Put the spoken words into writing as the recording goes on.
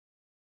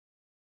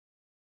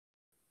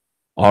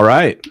All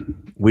right,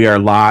 we are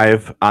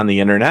live on the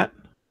internet.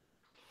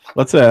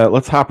 Let's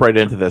hop right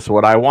into this.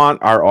 What I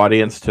want our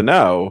audience to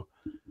know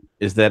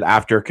is that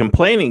after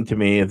complaining to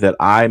me that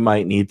I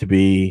might need to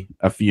be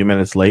a few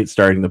minutes late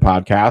starting the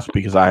podcast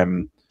because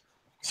I'm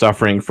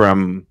suffering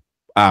from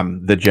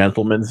the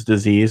gentleman's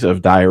disease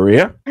of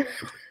diarrhea,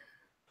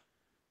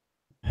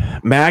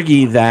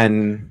 Maggie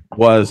then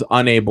was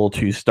unable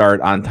to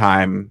start on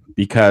time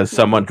because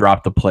someone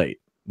dropped a plate.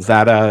 Is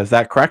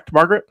that correct,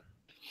 Margaret?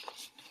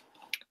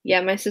 Yeah,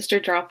 my sister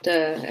dropped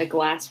a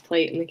glass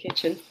plate in the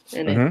kitchen,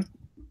 and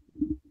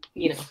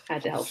it,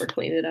 had to help her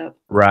clean it up.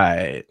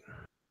 Right.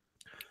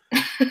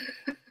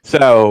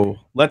 So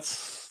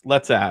let's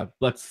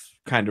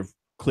kind of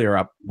clear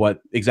up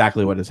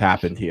exactly what has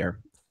happened here.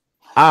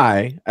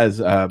 I, as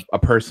a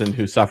person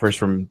who suffers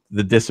from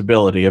the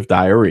disability of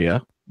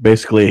diarrhea,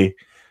 basically,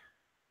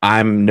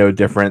 I'm no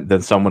different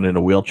than someone in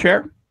a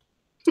wheelchair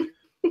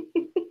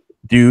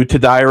due to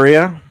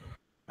diarrhea.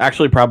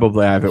 Actually,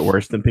 probably I have it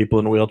worse than people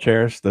in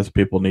wheelchairs. Those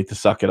people need to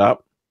suck it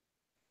up.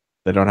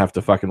 They don't have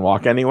to fucking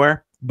walk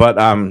anywhere. But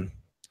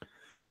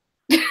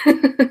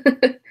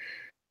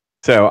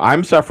so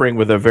I'm suffering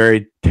with a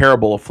very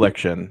terrible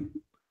affliction,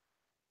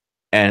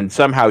 and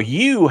somehow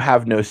you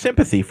have no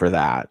sympathy for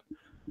that.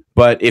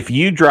 But if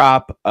you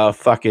drop a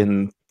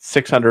fucking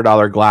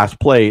 $600 glass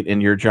plate in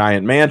your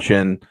giant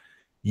mansion,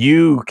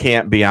 you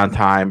can't be on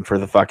time for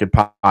the fucking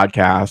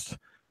podcast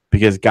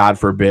because, God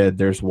forbid,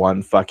 there's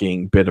one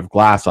fucking bit of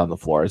glass on the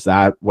floor. Is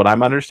that what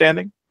I'm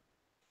understanding?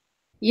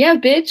 Yeah,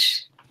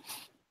 bitch.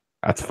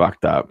 That's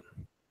fucked up.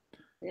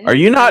 Yeah, are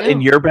you not in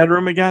your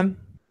bedroom again?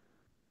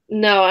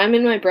 No, I'm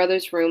in my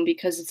brother's room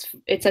because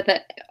it's at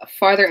the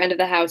farther end of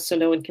the house, so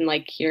no one can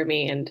hear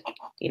me. And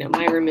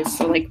my room is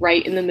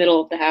right in the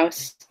middle of the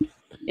house.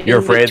 You're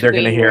afraid they're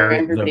going to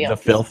hear the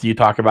filth you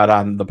talk about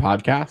on the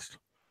podcast?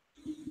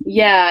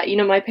 Yeah,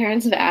 my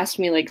parents have asked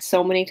me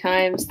so many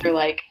times. They're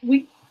like,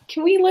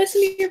 can we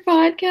listen to your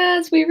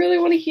podcast? We really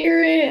want to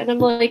hear it. And I'm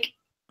like,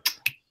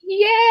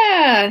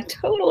 yeah,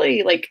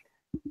 totally.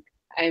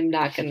 I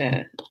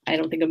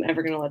don't think I'm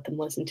ever gonna let them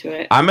listen to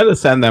it. I'm gonna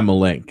send them a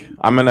link.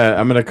 I'm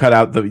gonna cut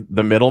out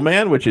the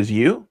middleman, which is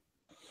you.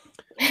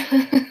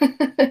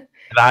 And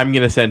I'm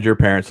gonna send your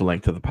parents a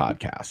link to the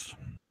podcast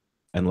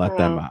and let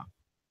them out.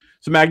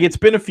 So Maggie, it's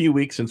been a few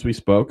weeks since we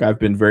spoke. I've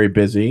been very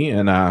busy,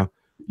 and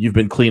you've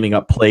been cleaning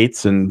up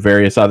plates and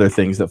various other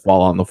things that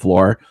fall on the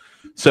floor.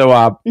 So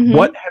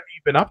what have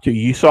you been up to?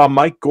 You saw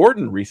Mike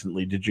Gordon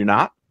recently, did you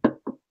not?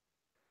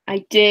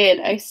 I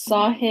did. I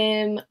saw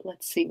him.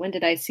 Let's see. When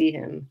did I see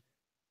him?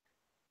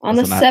 On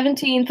the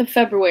 17th of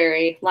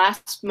February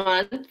last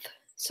month.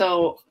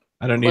 So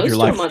I don't need your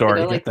life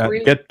story.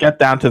 Get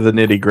down to the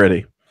nitty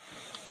gritty.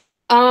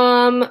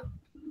 Well,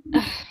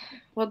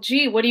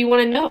 gee, what do you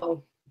want to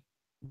know?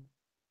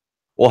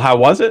 Well, how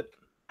was it?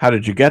 How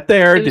did you get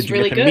there? Did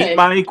you get to meet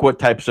Mike? What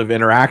types of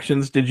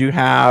interactions did you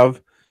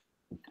have?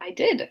 I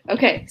did.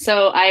 Okay,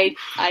 so I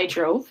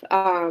drove.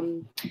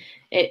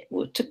 It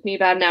took me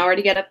about an hour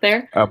to get up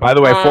there. By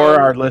the way, for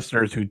our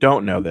listeners who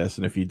don't know this,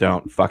 and if you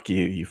don't, fuck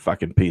you, you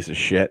fucking piece of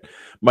shit.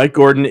 Mike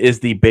Gordon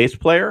is the bass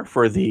player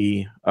for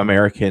the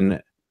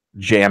American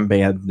jam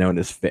band known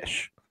as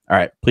Fish. All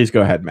right, please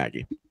go ahead,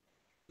 Maggie.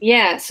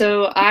 Yeah,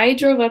 so I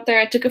drove up there.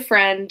 I took a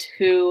friend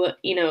who,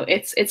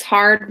 it's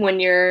hard when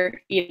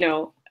you're,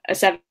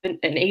 an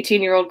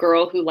 18-year-old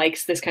girl who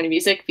likes this kind of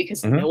music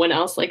because no one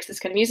else likes this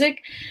kind of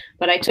music.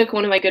 But I took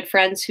one of my good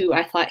friends who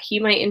I thought he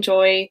might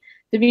enjoy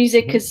the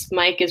music because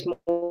Mike is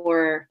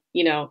more,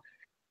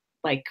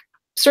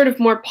 sort of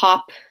more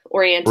pop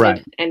oriented,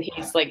 right. And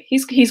he's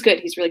good.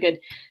 He's really good.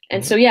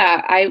 And so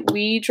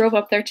we drove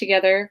up there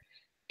together,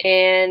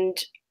 and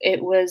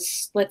it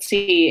was, let's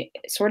see,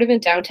 sort of in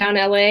downtown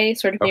LA,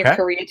 sort of near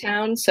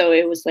Koreatown. So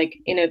it was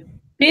in a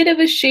bit of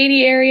a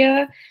shady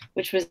area,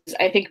 which was,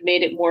 I think,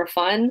 made it more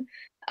fun.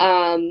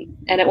 And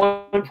at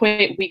one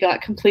point we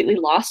got completely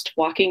lost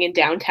walking in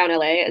downtown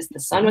LA as the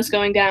sun was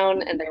going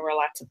down, and there were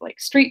lots of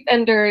street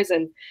vendors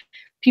and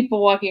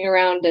people walking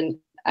around. And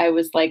I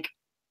was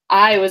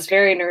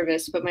very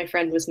nervous, but my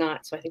friend was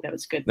not. So I think that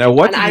was good. Now,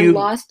 I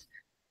lost.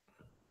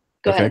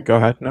 Go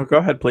ahead. No, go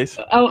ahead, please.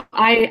 Oh,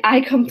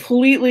 I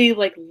completely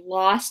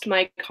lost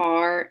my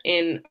car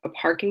in a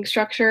parking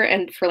structure,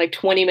 and for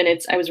 20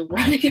 minutes I was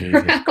running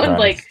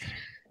around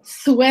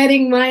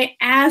sweating my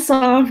ass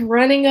off,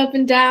 running up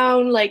and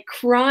down,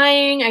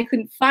 crying. I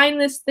couldn't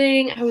find this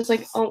thing. I was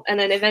oh, and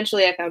then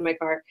eventually I found my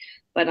car,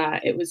 but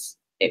it was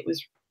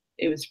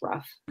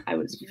rough. I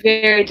was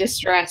very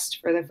distressed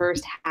for the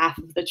first half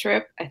of the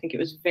trip. I think it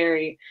was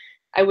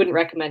I wouldn't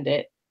recommend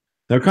it.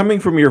 Now, coming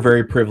from your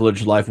very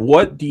privileged life,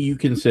 what do you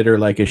consider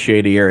a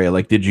shady area?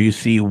 Did you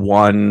see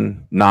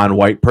one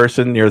non-white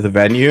person near the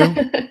venue?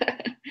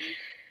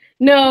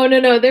 No.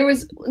 There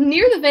was,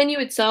 near the venue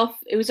itself,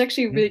 it was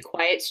actually a really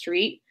quiet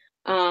street.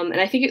 And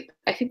I think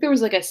there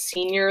was a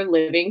senior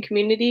living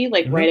community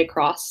right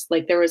across.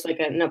 There was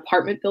an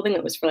apartment building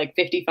that was for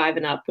 55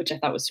 and up, which I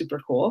thought was super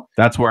cool.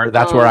 That's where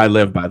I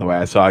live, by the way.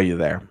 I saw you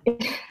there.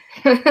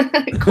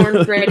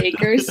 Cornbread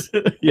Acres.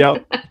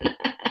 Yep.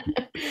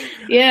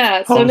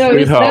 Yeah. So Home no,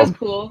 sweet that was home.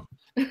 cool.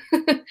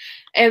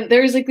 And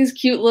there's like this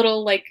cute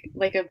little like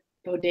a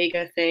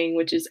bodega thing,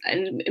 which is,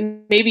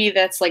 and maybe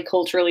that's like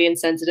culturally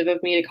insensitive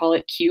of me to call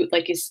it cute.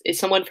 Like, is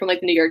someone from like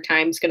the New York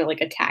Times gonna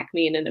like attack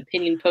me in an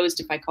opinion post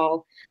if I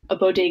call a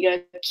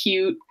bodega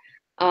cute?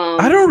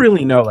 I don't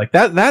really know. Like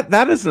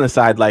that is an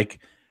aside. Like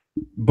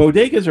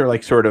bodegas are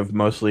like sort of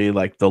mostly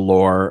like the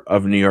lore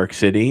of New York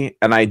City,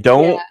 and I Yeah.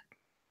 don't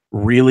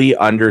really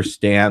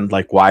understand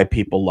like why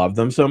people love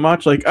them so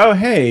much. Like, oh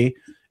hey,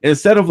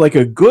 instead of like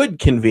a good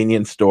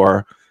convenience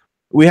store,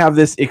 we have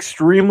this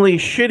extremely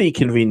shitty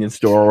convenience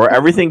store where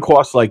everything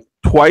costs like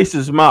twice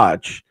as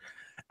much.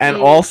 And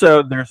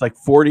also there's like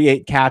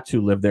 48 cats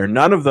who live there,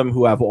 none of them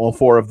who have all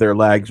four of their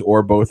legs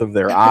or both of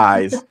their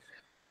eyes.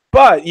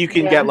 But you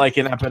can get like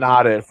an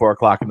empanada at 4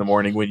 o'clock in the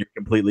morning when you're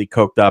completely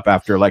coked up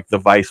after like the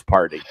Vice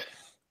party.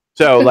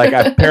 So like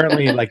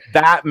apparently like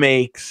that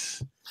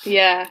makes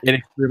it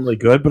extremely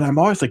good. But I'm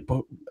always like,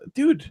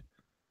 dude,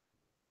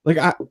 like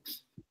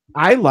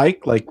I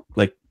like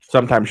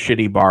sometimes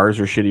shitty bars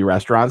or shitty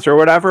restaurants or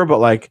whatever, but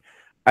like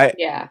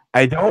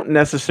I don't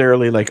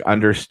necessarily like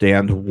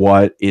understand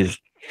what is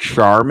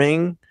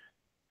charming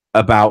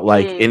about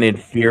like an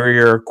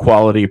inferior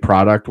quality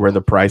product where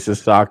the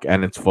prices suck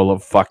and it's full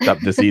of fucked up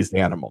diseased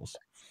animals.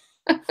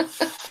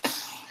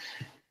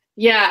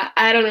 Yeah,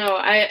 I don't know.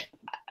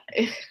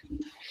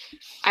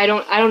 I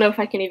don't know if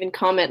I can even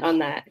comment on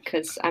that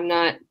because I'm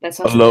not. That's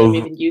not something I'm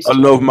even used to. I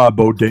love my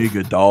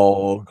bodega,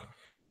 dog.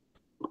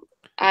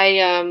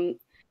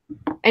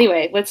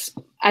 Anyway,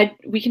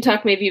 we can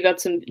talk maybe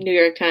about some New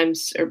York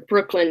Times or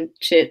Brooklyn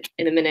shit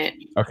in a minute.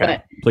 Okay,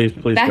 but please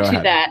back go to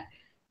ahead. that.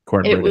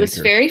 It was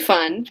very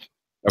fun.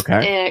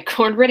 Okay.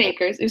 Cornbread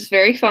Acres. It was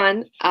very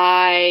fun.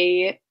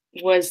 We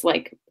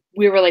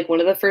were like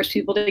one of the first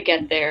people to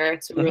get there,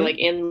 so we were like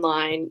in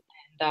line.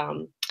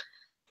 And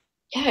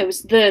it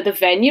was the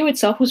venue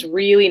itself was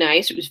really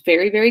nice. It was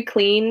very, very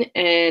clean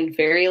and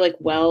very like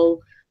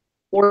well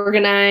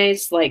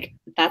organized. Like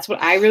that's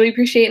what I really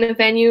appreciate in a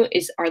venue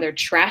are there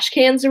trash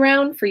cans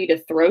around for you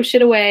to throw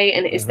shit away,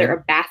 and is there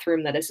a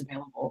bathroom that is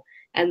available?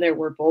 And there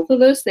were both of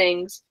those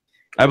things.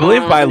 I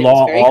believe by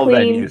law all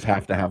venues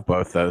have to have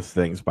both those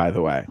things, by the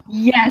way.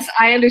 Yes,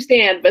 I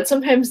understand, but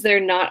sometimes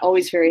they're not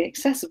always very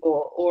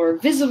accessible or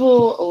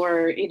visible,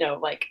 or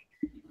like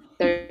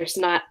there's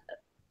not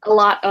a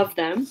lot of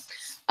them.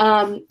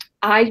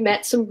 I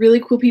met some really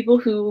cool people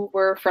who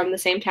were from the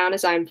same town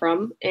as I'm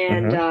from,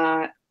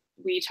 and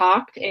we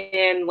talked,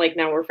 and like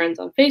now we're friends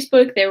on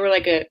Facebook. They were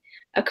like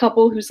a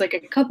couple who's like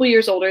a couple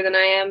years older than I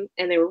am,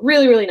 and they were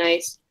really, really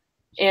nice.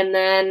 And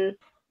then,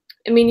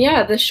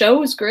 the show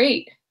was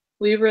great.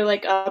 We were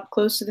like up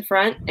close to the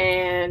front,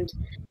 and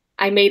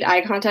I made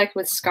eye contact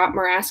with Scott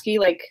Moraski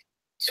like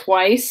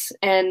twice,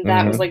 and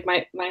that was like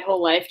my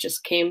whole life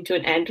just came to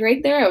an end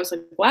right there. I was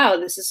like, wow,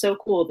 this is so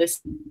cool.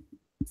 This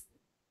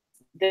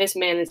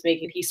man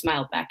he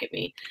smiled back at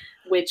me,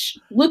 which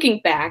looking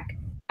back,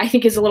 I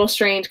think is a little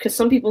strange because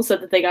some people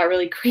said that they got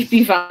really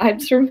creepy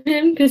vibes from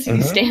him because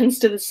he stands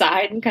to the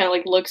side and kind of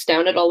like looks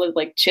down at all the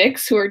like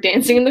chicks who are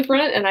dancing in the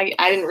front, and I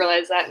didn't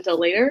realize that until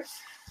later.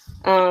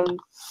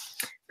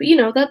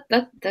 But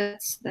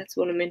that's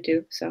what I'm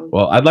into. So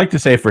well, I'd like to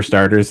say for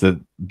starters that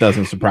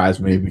doesn't surprise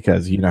me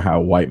because you know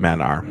how white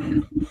men are.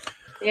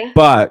 Yeah.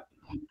 But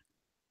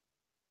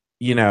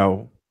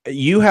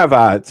you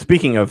have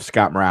speaking of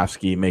Scott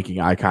Moravsky making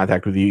eye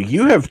contact with you,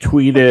 you have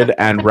tweeted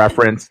and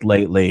referenced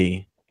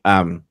lately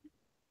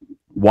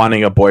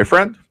wanting a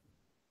boyfriend.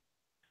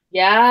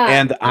 Yeah.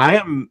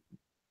 And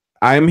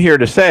I'm here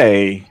to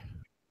say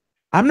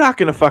I'm not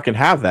gonna fucking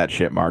have that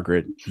shit,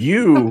 Margaret.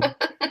 You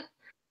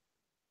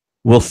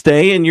will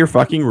stay in your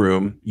fucking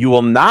room. You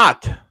will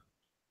not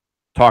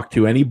talk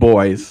to any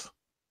boys.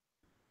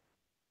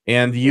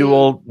 And you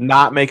will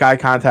not make eye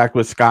contact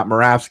with Scott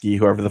Moravsky,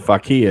 whoever the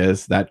fuck he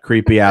is, that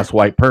creepy ass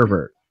white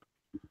pervert.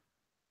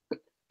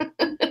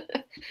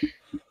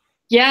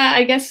 Yeah,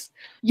 I guess.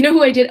 You know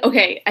who I did?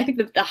 Okay, I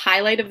think the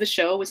highlight of the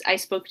show was I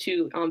spoke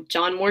to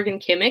John Morgan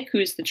Kimmick,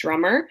 who's the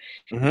drummer,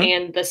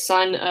 and the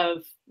son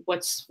of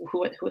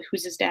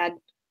who's his dad?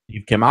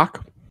 Steve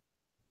Kimmock.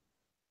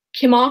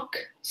 Kimmock?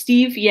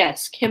 Steve?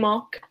 Yes,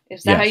 Kimmock.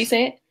 Is that how you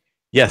say it?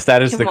 Yes,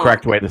 that is the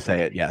correct way to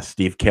say it. Yes,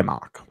 Steve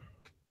Kimmock.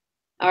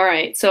 All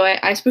right, so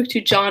I spoke to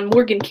John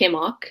Morgan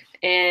Kimmock,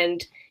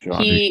 and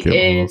he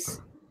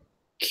is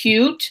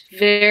cute,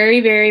 very,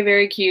 very,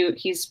 very cute.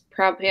 He's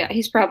probably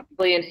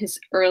in his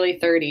early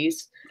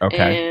 30s.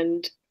 Okay.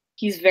 And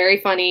he's very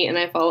funny, and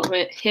I follow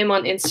him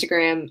on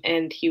Instagram,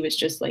 and he was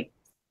just like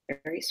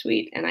very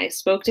sweet. And I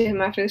spoke to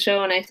him after the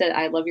show, and I said,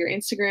 I love your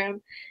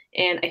Instagram,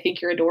 and I think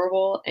you're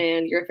adorable,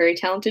 and you're a very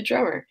talented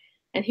drummer.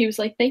 And he was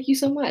like, thank you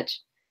so much.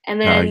 And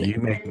then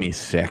you make me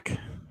sick.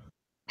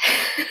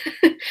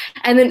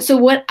 And then so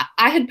what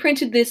I had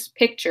printed this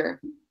picture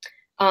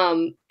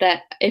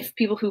that if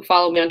people who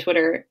follow me on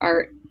Twitter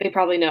they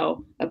probably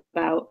know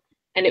about,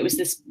 and it was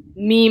this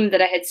meme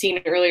that I had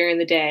seen earlier in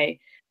the day,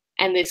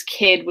 and this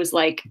kid was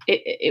like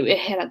it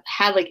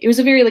had like, it was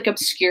a very like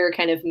obscure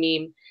kind of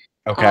meme.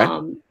 Okay.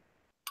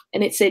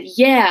 and it said,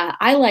 "Yeah,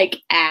 I like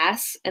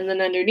ass." And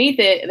then underneath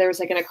it, there was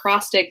like an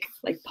acrostic,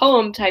 like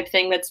poem type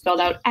thing that spelled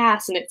out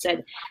ass, and it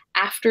said,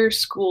 "After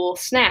school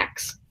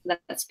snacks."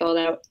 That spelled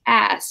out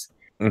ass.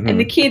 Mm-hmm. And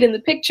the kid in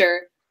the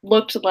picture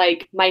looked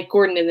like Mike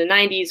Gordon in the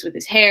 90s with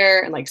his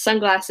hair and like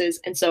sunglasses.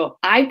 And so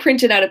I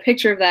printed out a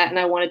picture of that and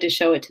I wanted to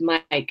show it to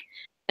Mike.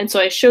 And so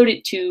I showed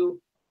it to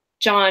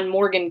John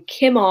Morgan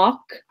Kimmock.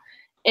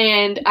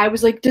 And I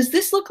was like, "Does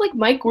this look like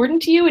Mike Gordon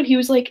to you?" And he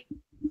was like,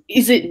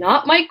 "Is it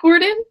not Mike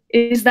Gordon?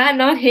 Is that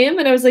not him?"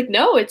 And I was like,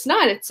 "No, it's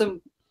not. It's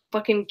some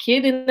fucking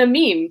kid in a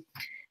meme."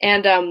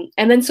 And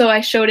then so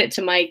I showed it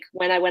to Mike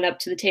when I went up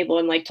to the table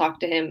and like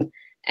talked to him.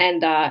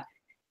 And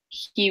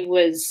he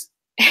was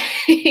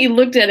he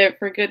looked at it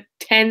for a good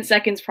 10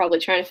 seconds, probably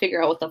trying to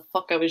figure out what the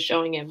fuck I was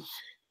showing him.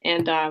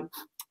 And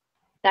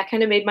that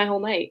kind of made my whole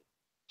night.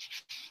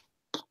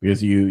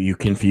 Because you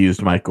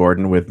confused Mike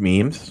Gordon with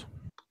memes?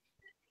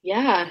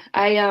 Yeah.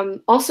 I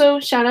also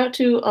shout out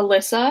to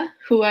Alyssa,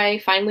 who I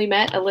finally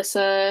met.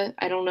 Alyssa,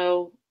 I don't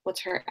know what's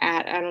her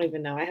at. I don't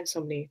even know. I have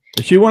so many.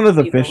 Is she one of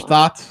the fish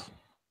thoughts?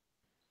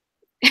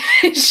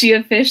 Is she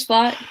a fish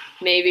thought?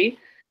 Maybe.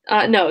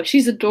 No,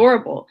 she's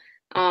adorable.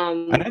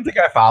 I don't think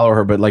I follow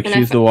her, but like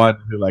she's the one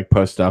who like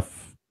posts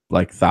stuff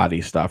like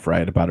thoughty stuff,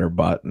 right, about her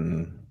butt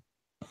and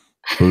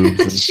boobs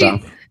and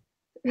stuff.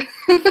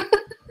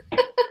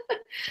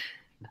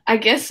 I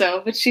guess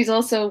so, but she's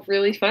also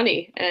really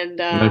funny,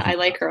 and I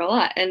like her a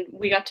lot. And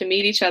we got to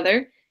meet each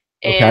other,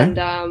 and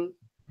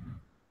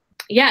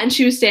yeah, and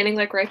she was standing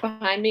like right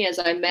behind me as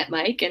I met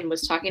Mike and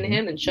was talking to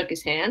him and shook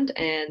his hand,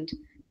 and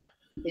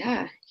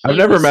yeah. I've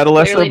never met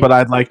Alyssa, but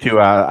I'd like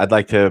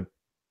to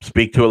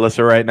speak to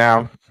Alyssa right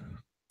now.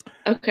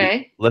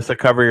 Okay. Alyssa,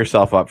 cover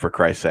yourself up for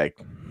Christ's sake.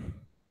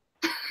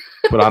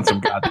 Put on some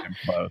goddamn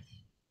clothes.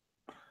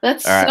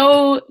 That's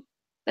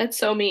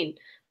so mean.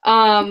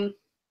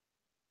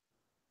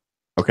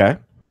 Okay.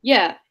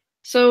 Yeah.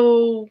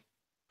 So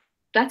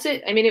that's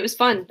it. I mean, it was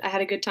fun. I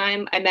had a good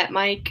time. I met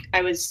Mike.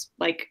 I was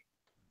like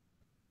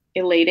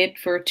elated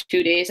for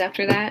 2 days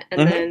after that,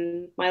 and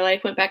then my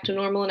life went back to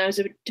normal, and I was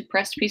a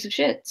depressed piece of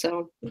shit.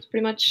 So it's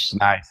pretty much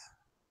nice.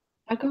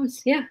 How it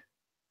goes. Yeah.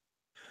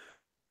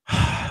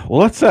 Well,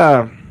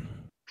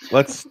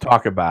 let's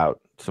talk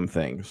about some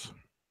things.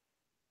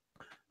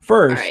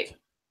 First,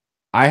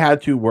 I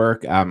had to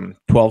work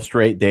 12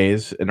 straight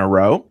days in a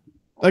row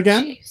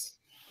again. Jeez.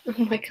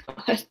 Oh my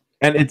god.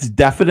 And it's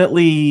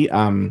definitely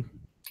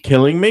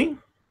killing me.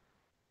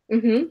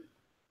 Mm-hmm.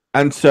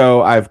 And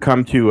so I've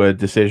come to a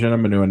decision.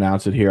 I'm going to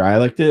announce it here. I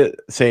like to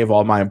save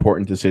all my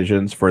important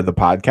decisions for the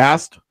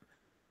podcast.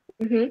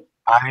 Mm-hmm.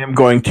 I am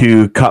going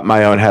to cut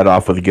my own head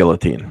off with a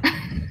guillotine.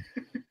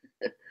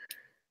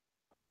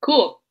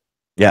 Cool.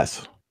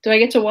 Yes. Do I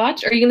get to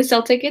watch? Are you going to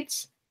sell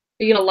tickets?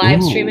 Are you going to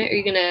live stream it? Are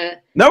you going to?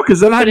 No, because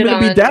then I'm going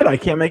to be dead. I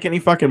can't make any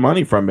fucking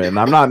money from it. And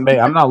I'm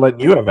not letting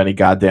you have any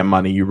goddamn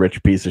money, you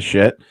rich piece of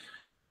shit.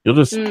 You'll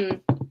just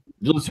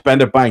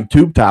spend it buying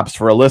tube tops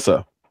for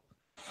Alyssa.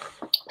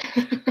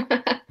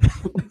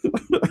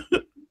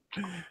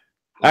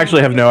 I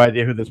actually have no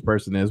idea who this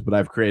person is, but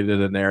I've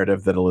created a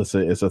narrative that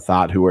Alyssa is a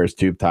thought who wears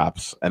tube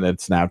tops, and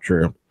it's now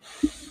true.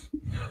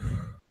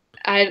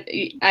 I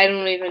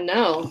don't even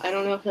know. I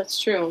don't know if that's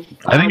true.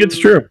 I think it's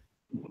true.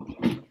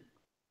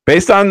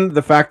 Based on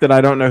the fact that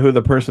I don't know who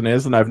the person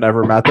is and I've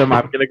never met them,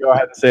 I'm going to go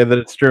ahead and say that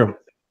it's true.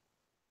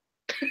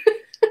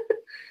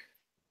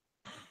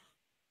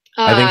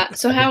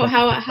 So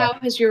how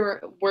has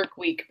your work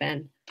week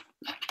been?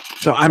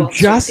 So I'm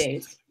just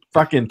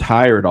fucking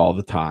tired all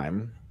the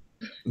time.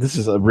 This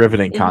is a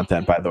riveting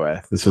content, by the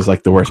way. This is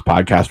like the worst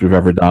podcast we've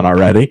ever done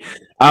already.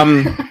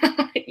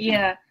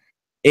 Yeah.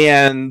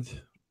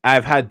 And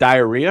I've had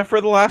diarrhea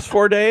for the last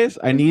 4 days.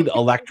 I need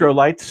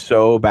electrolytes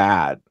so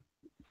bad.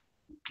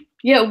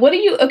 Yeah,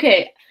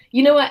 okay,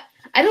 you know what?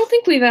 I don't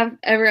think we've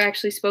ever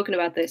actually spoken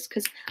about this,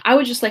 because I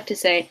would just like to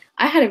say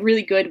I had a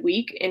really good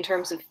week in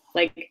terms of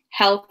like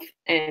health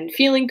and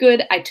feeling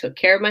good. I took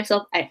care of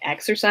myself. I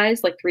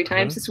exercised like 3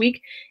 times this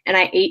week, and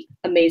I ate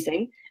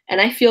amazing, and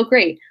I feel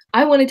great.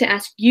 I wanted to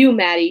ask you,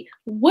 Maddie,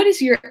 what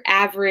is your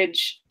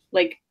average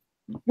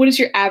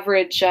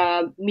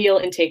meal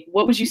intake?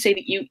 What would you say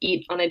that you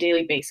eat on a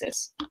daily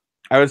basis?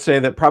 I would say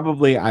that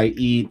probably I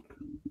eat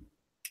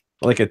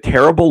like a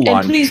terrible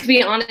lunch. And please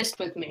be honest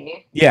with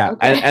me. Yeah,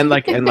 okay. and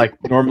like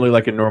normally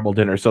like a normal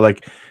dinner. So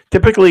like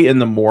typically in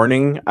the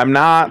morning, I'm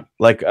not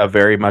like a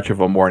very much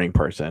of a morning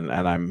person,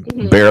 and I'm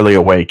barely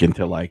awake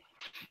until like,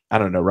 I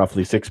don't know,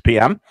 roughly 6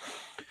 p.m.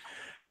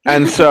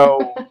 And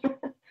so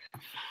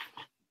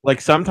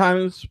like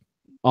sometimes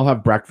I'll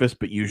have breakfast,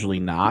 but usually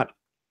not.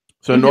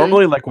 So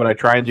normally like what I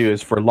try and do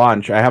is for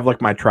lunch, I have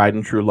like my tried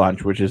and true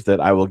lunch, which is that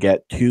I will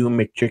get 2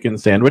 McChicken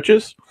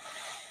sandwiches.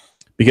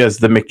 Because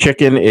the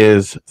McChicken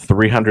is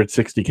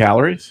 360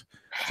 calories.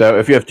 So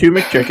if you have 2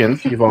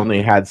 McChickens, you've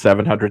only had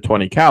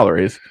 720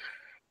 calories.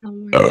 Oh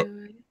my God.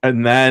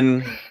 And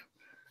then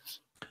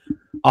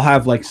I'll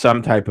have like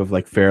some type of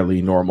like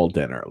fairly normal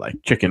dinner, like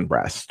chicken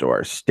breast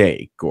or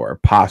steak or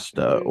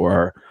pasta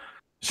or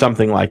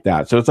something like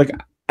that. So it's like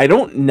I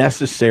don't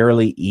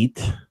necessarily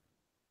eat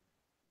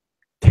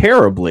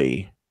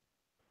terribly.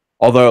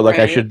 Although, like,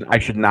 Right. I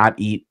should not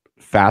eat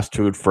fast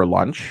food for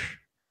lunch,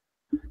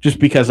 just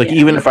because, like,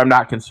 even if I'm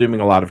not consuming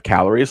a lot of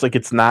calories, like,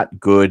 it's not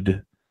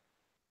good,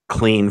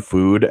 clean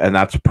food, and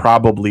that's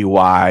probably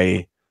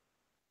why,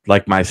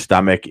 like, my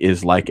stomach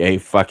is like a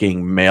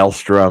fucking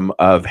maelstrom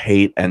of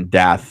hate and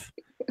death,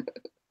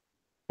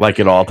 like,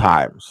 at all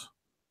times.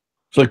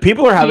 So, like,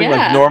 people are having like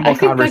Yeah, normal I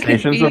think that could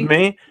conversations with be.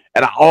 me,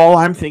 and all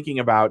I'm thinking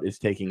about is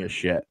taking a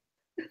shit.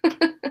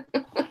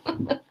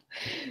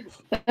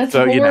 That's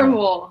So,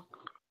 horrible.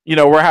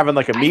 we're having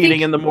like a I meeting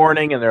think. in the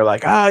morning, and they're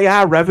like, "Oh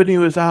yeah,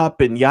 revenue is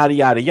up, and yada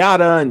yada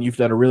yada, and you've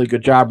done a really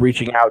good job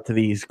reaching out to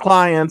these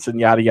clients, and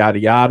yada yada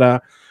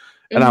yada."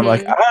 And I'm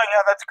like, "Oh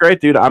yeah, that's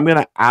great, dude. I'm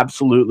gonna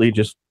absolutely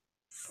just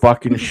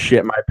fucking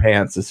shit my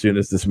pants as soon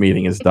as this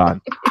meeting is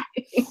done.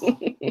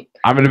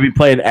 I'm gonna be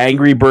playing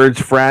Angry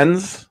Birds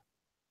Friends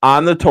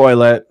on the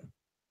toilet,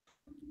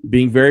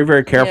 being very,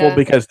 very careful Yeah.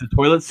 because the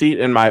toilet seat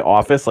in my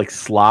office like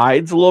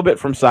slides a little bit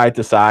from side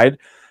to side.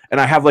 And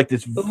I have like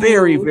this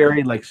very, Ooh.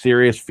 very like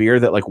serious fear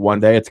that like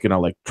one day it's gonna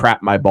like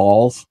trap my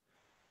balls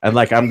and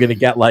like I'm gonna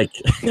get like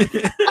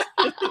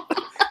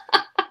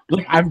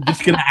like I'm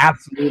just gonna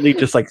absolutely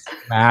just like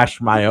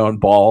smash my own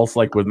balls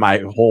like with my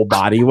whole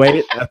body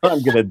weight. And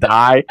I'm gonna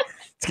die.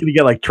 It's gonna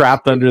get like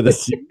trapped under the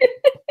seat.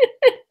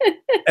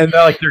 And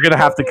they're gonna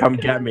have to come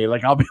get me.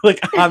 Like I'll be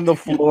like on the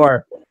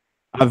floor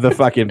of the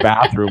fucking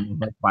bathroom with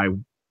like my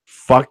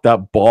fucked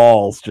up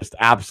balls just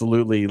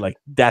absolutely like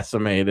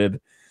decimated.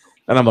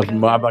 And I'm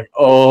like,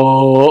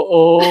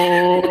 oh,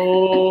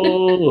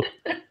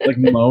 like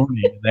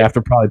moaning. They have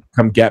to probably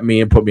come get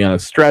me and put me on a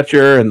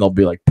stretcher, and they'll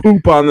be like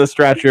poop on the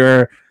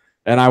stretcher,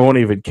 and I won't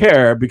even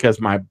care because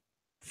my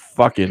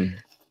fucking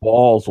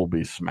balls will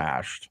be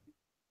smashed.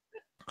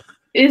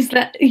 Is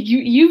that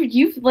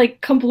you've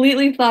like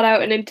completely thought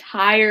out an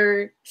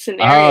entire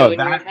scenario in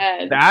your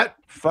head. That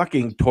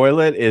fucking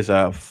toilet is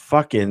a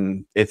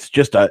fucking, it's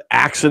just an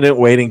accident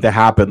waiting to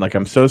happen. Like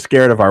I'm so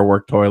scared of our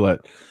work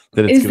toilet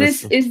that it's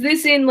is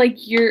this in like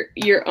your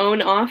own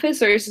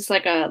office, or is this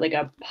like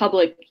a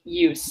public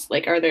use?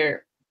 Like are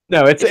there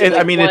No,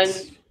 I mean one...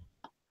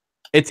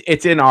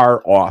 it's in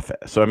our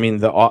office. So I mean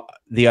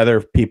the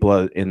other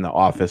people in the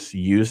office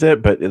use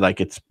it, but like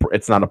it's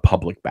not a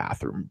public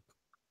bathroom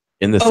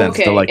in the sense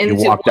that like you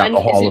walk down the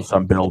hall of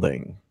some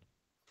building.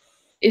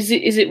 Is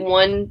it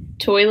one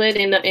toilet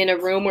in a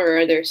room, or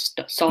are there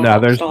stalls? No,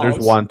 there's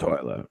one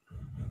toilet.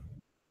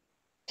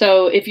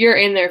 So if you're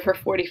in there for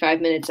 45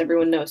 minutes,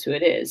 everyone knows who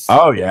it is.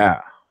 Oh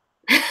yeah.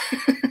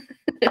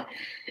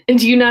 And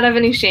do you not have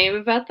any shame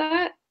about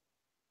that?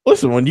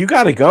 Listen, when you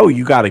gotta go,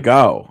 you gotta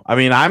go. I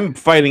mean, I'm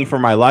fighting for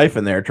my life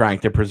in there, trying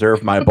to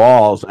preserve my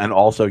balls and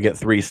also get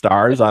 3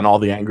 stars on all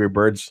the Angry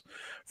Birds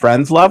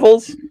Friends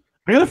levels.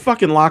 I got a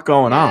fucking lot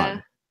going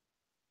on.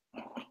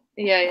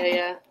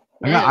 Yeah.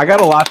 I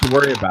got a lot to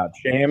worry about.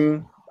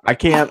 Shame. I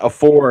can't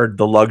afford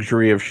the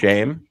luxury of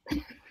shame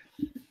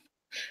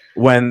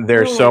when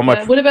there's so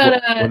much. What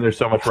about when there's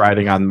so much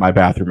riding on my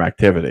bathroom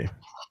activity?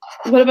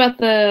 What about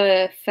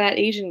the fat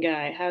Asian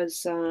guy?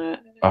 How's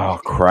oh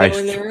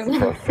Christ,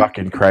 for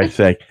fucking Christ's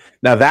sake.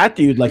 Now that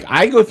dude, like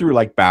I go through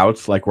like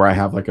bouts like where I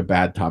have like a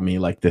bad tummy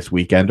like this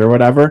weekend or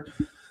whatever.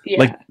 Yeah.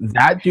 Like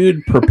that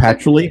dude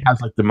perpetually has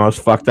like the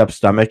most fucked up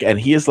stomach, and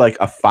he is like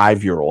a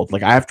 5-year-old.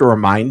 Like I have to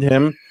remind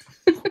him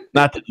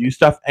not to do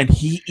stuff, and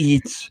he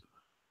eats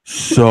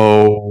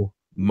so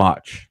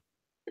much.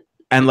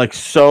 And like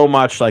so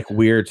much like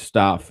weird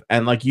stuff.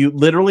 And like you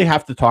literally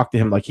have to talk to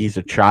him like he's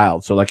a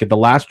child. So like at the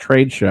last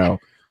trade show,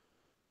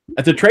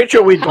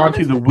 we'd gone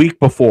to the week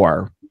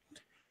before,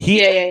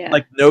 he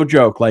like no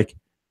joke, like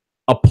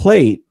a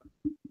plate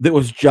that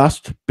was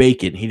just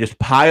bacon. He just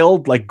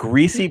piled like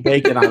greasy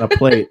bacon on a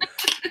plate.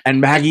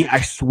 And Maggie, I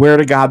swear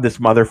to God, this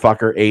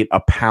motherfucker ate a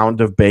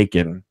pound of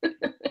bacon.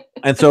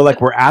 And so like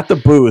we're at the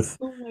booth.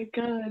 Oh my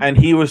God. And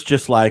he was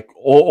just like,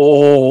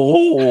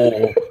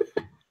 oh.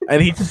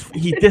 And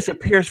he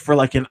disappears for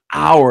like an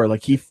hour.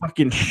 Like he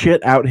fucking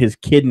shit out his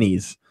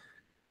kidneys.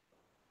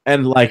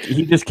 And like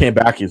he just came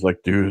back. He's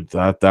like, dude,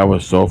 that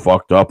was so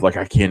fucked up. Like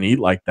I can't eat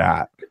like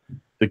that.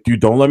 Like, dude,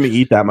 don't let me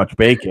eat that much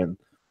bacon.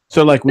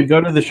 So like we go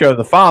to the show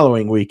the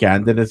following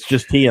weekend, and it's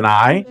just he and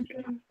I.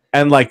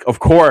 And like, of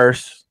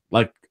course,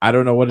 like I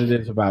don't know what it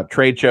is about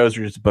trade shows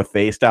or just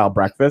buffet style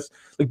breakfast.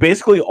 Like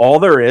basically all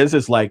there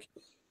is like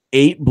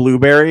 8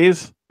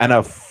 blueberries and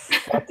a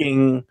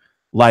fucking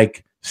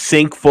like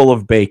sink full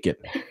of bacon.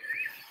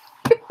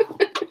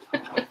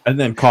 And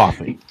then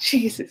coffee.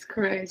 Jesus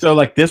Christ. So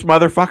like this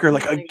motherfucker,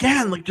 like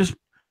again, like just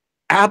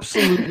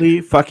absolutely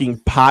fucking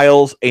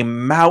piles a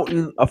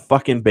mountain of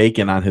fucking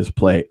bacon on his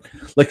plate.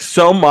 Like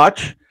so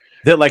much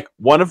that like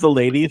one of the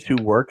ladies who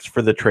works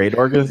for the trade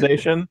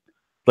organization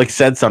like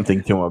said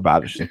something to him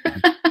about it.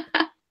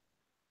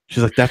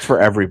 She's like, that's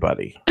for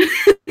everybody.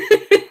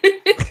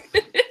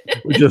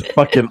 Which is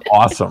fucking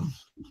awesome.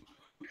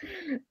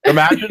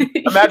 Imagine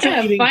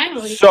eating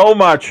so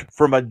much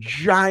from a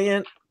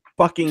giant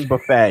fucking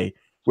buffet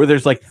where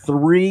there's like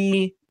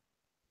 3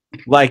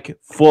 like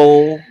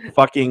full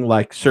fucking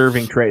like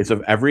serving trays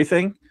of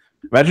everything,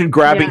 Imagine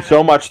grabbing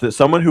so much that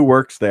someone who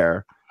works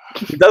there,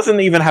 who doesn't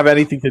even have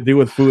anything to do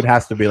with food,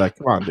 has to be like,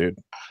 come on, dude.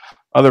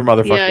 Other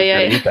motherfuckers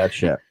gotta eat that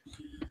shit.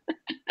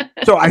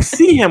 So I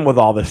see him with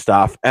all this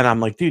stuff, and I'm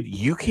like, dude,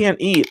 you can't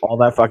eat all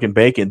that fucking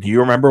bacon. Do you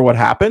remember what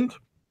happened?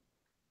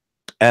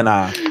 And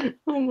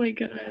oh my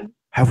God.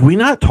 Have we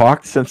not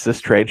talked since this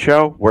trade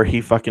show where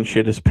he fucking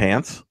shit his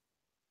pants?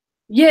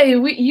 Yeah,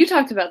 you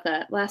talked about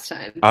that last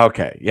time.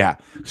 Okay, yeah.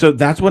 So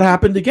that's what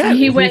happened again.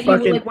 He went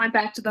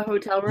back to the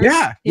hotel room.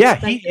 Yeah.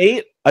 He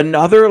ate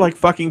another like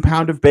fucking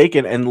pound of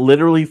bacon and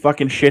literally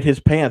fucking shit his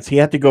pants. He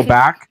had to go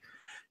back.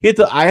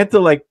 I had to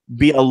like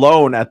be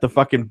alone at the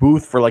fucking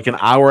booth for like an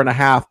hour and a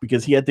half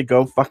because he had to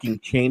go fucking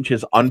change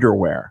his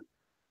underwear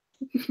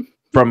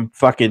from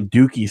fucking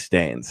dookie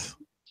stains.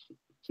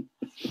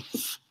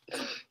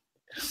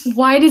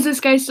 Why does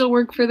this guy still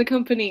work for the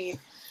company?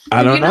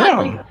 I don't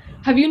know.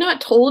 Have you not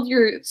told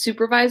your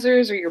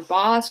supervisors or your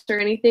boss or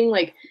anything?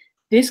 Like,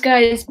 this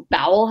guy's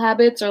bowel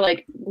habits are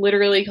like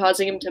literally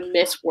causing him to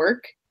miss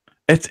work.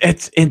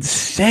 It's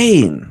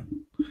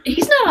insane.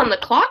 He's not on the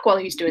clock while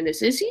he's doing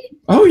this, is he?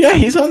 Oh yeah,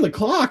 he's on the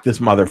clock, this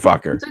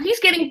motherfucker. So he's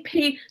getting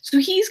paid. So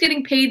he's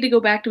getting paid to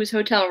go back to his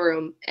hotel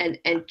room and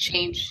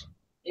change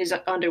his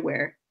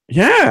underwear.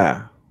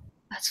 Yeah.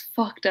 That's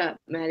fucked up,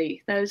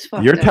 Maddie. That is fucked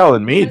up. You're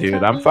telling me,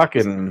 dude. I'm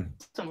fucking...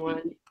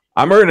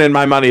 I'm earning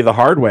my money the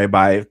hard way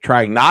by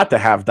trying not to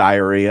have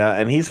diarrhea,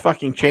 and he's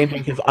fucking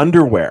changing his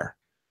underwear.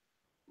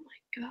 Oh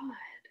my God.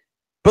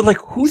 But like,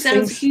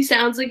 he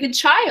sounds like a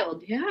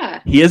child.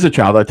 Yeah. He is a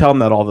child. I tell him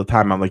that all the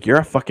time. I'm like, you're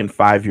a fucking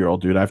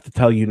 5-year-old, dude. I have to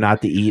tell you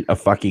not to eat a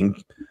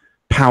fucking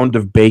pound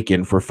of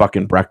bacon for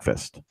fucking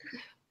breakfast.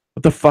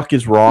 What the fuck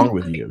is wrong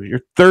with you?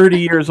 You're 30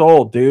 years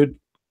old, dude.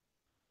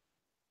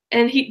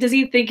 And does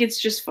he think it's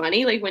just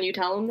funny, like when you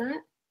tell him that?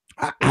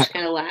 He just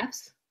kind of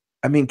laughs.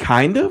 I mean,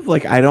 kind of.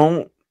 Like, I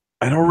don't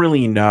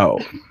really know.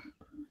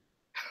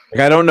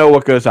 Like, I don't know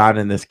what goes on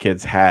in this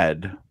kid's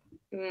head.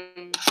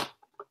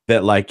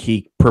 That like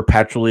he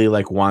perpetually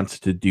like wants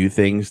to do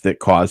things that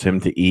cause him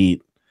to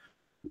eat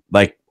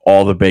like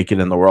all the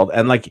bacon in the world,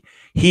 and like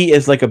he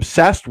is like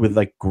obsessed with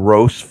like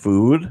gross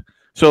food.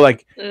 So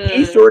like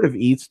he sort of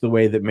eats the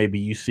way that maybe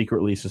you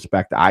secretly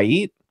suspect I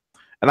eat.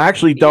 And I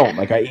actually don't.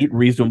 Like, I eat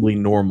reasonably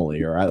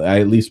normally, or I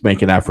at least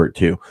make an effort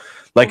to.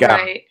 Like,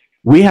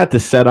 we had to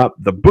set up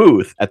the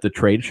booth at the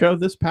trade show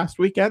this past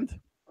weekend.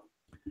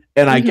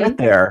 And I get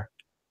there,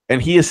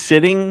 and he is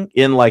sitting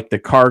in, like, the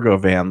cargo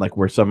van, like,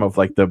 where some of,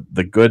 like, the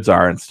goods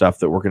are and stuff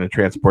that we're going to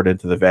transport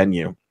into the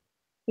venue.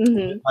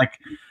 Like,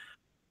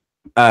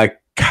 a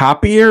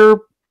copier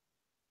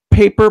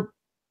paper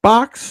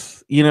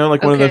box, you know,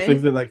 like one of those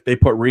things that, like, they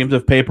put reams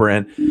of paper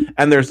in.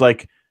 And there's,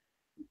 like,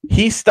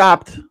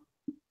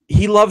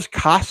 he loves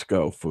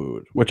Costco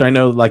food, which I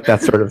know, like,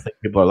 that sort of thing.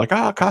 People are like,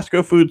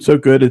 Costco food's so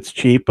good, it's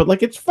cheap. But,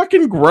 like, it's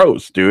fucking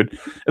gross, dude.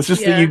 It's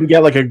just that you can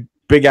get, like, a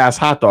big-ass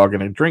hot dog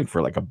and a drink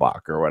for, like,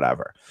 $1 or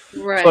whatever.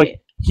 Right. So, like,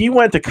 he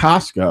went to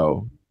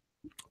Costco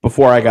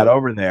before I got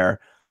over there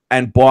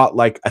and bought,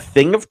 like, a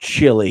thing of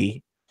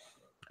chili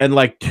and,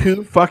 like,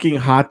 2 fucking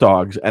hot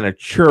dogs and a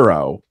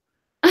churro.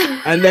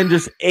 And then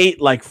just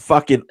ate, like,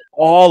 fucking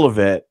all of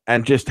it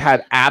and just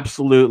had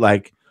absolute,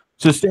 like...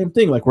 So same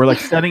thing, like we're like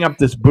setting up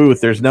this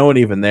booth. There's no one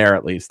even there,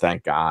 at least,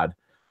 thank God.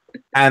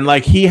 And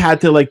like he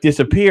had to like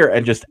disappear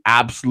and just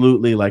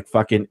absolutely like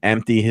fucking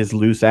empty his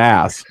loose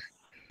ass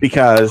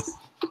because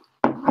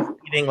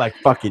eating like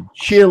fucking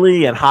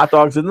chili and hot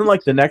dogs. And then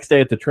like the next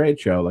day at the trade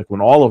show, like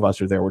when all of us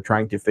are there, we're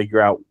trying to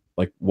figure out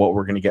like what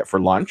we're gonna get for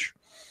lunch.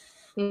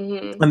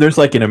 And there's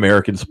like an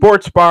American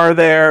sports bar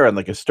there and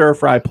like a stir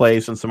fry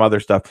place and some other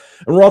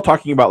stuff. And we're all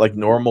talking about like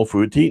normal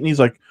food to eat. And he's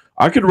like,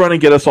 I could run and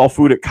get us all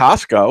food at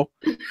Costco.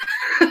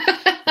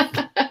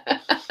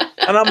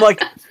 And I'm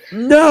like,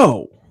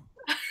 no.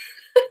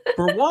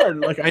 For one,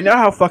 like, I know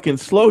how fucking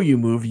slow you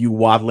move, you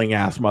waddling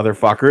ass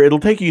motherfucker.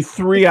 It'll take you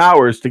 3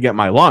 hours to get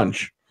my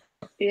lunch.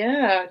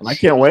 Yeah. And I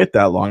can't wait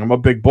that long. I'm a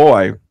big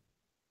boy.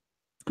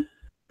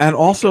 And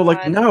also,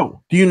 like,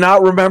 no. Do you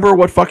not remember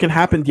what fucking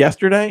happened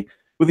yesterday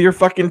with your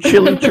fucking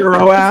chili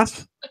churro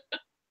ass?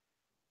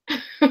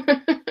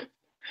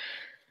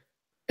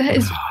 That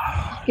is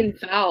fucking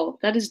foul.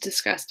 That is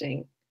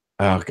disgusting.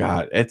 Oh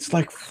God, it's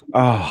like,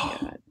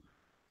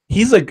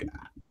 he's like,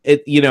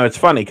 it. You know, it's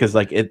funny because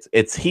like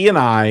it's he and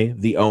I,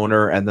 the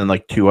owner, and then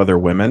like 2 other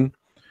women,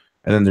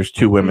 and then there's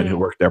 2 women who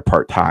work there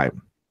part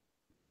time,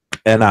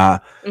 and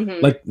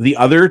like the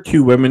other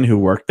 2 women who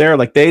work there,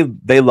 like they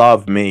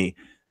love me.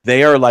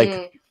 They are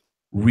like,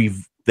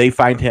 they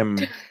find him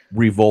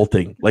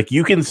revolting. Like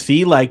you can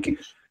see like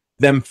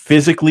them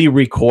physically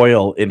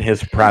recoil in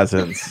his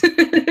presence.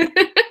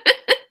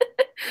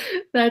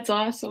 That's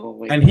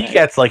awesome. And he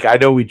gets like, I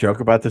know we joke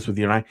about this with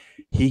you and I,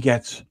 he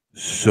gets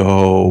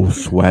so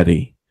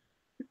sweaty.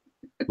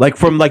 Like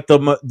from like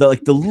the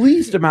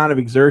least amount of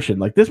exertion.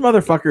 Like this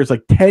motherfucker is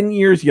like 10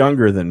 years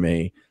younger than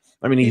me.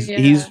 I mean,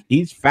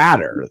 he's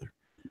fatter.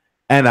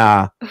 And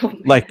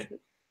like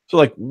So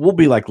like we'll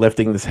be like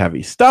lifting this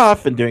heavy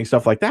stuff and doing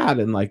stuff like that.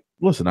 And like,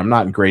 listen, I'm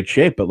not in great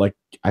shape, but like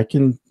I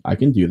can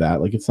do that.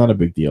 Like it's not a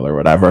big deal or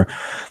whatever.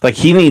 Like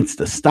he needs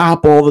to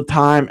stop all the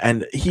time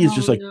and he's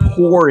just like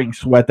pouring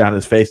sweat down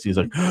his face. He's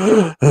like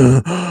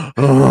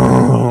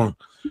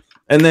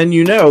and then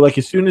like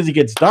as soon as he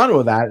gets done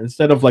with that,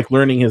 instead of like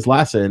learning his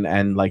lesson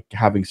and like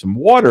having some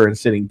water and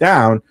sitting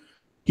down,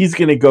 he's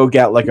gonna go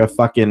get like a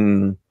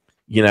fucking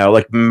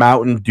like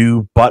Mountain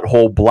Dew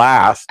butthole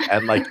blast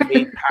and like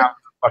 8 pounds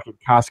fucking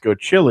Costco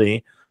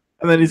chili,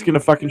 and then he's gonna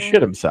fucking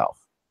shit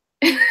himself.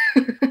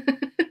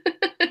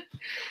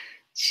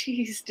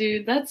 Jeez,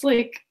 dude, that's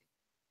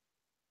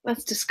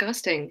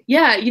disgusting.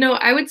 Yeah,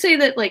 I would say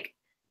that like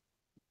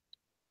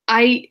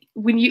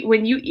when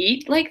you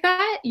eat like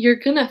that, you're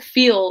gonna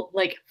feel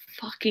like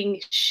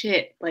fucking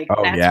shit. Like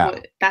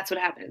that's what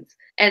happens.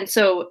 And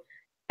so,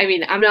 I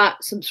mean, I'm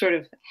not some sort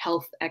of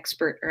health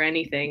expert or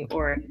anything,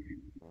 but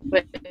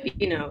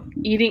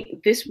eating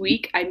this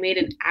week, I made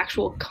an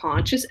actual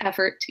conscious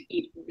effort to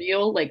eat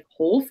real, like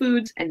whole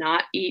foods and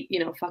not eat,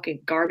 fucking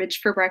garbage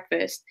for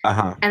breakfast.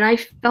 And I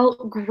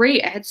felt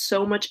great. I had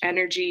so much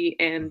energy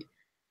and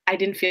I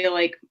didn't feel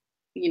like,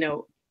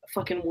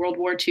 fucking World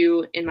War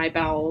II in my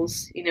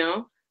bowels,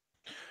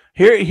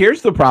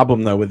 Here's the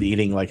problem though with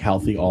eating like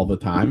healthy all the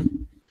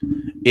time.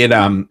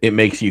 It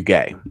makes you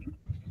gay.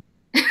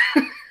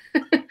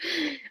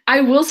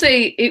 I will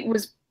say it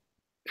was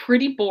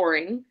pretty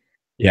boring.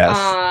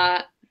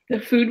 Yes. The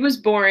food was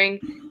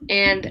boring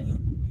and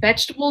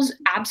vegetables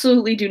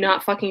absolutely do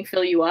not fucking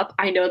fill you up.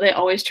 I know they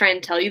always try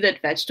and tell you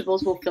that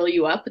vegetables will fill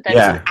you up, but that is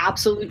an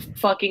absolute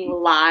fucking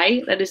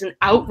lie. That is an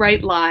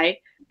outright lie.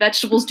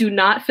 Vegetables do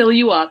not fill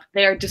you up.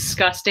 They are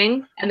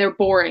disgusting and they're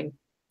boring.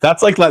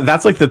 That's like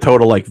the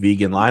total like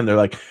vegan line. They're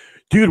like,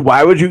 dude,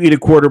 why would you eat a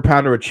quarter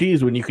pounder of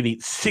cheese when you could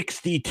eat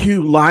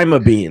 62 lima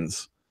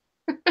beans?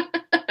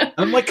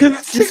 I'm like, because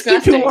it's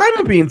 62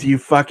 lima beans, you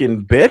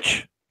fucking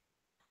bitch.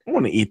 I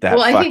want to eat that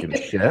fucking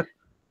shit.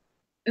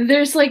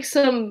 There's like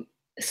some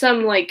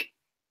like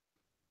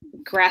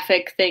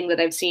graphic thing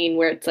that I've seen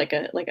where it's like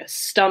a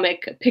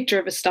stomach, a picture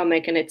of a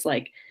stomach, and it's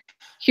like,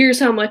 here's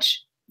how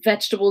much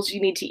vegetables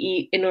you need to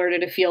eat in order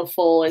to feel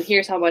full, and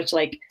here's how much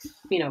like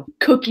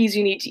cookies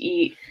you need to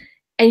eat,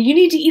 and you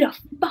need to eat a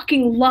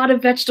fucking lot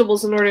of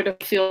vegetables in order to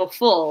feel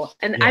full.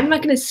 And I'm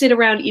not going to sit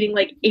around eating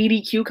like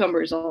 80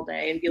 cucumbers all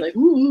day and be like,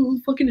 ooh,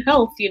 fucking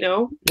health,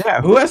 Yeah,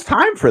 who has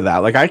time for that?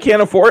 Like I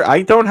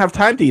don't have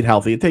time to eat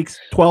healthy. It takes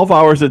 12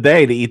 hours a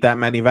day to eat that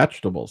many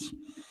vegetables.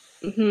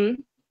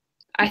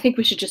 I think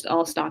we should just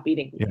all stop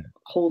eating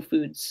whole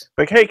foods.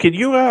 Like, hey, can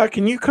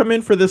you come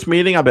in for this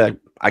meeting? I'll be like,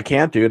 I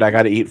can't, dude. I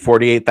got to eat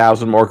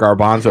 48,000 more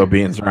garbanzo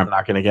beans or I'm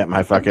not going to get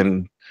my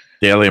fucking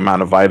daily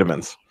amount of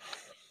vitamins.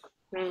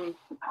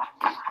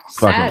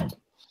 Sad.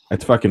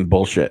 It's fucking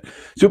bullshit.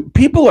 So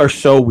people are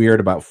so weird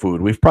about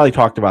food. We've probably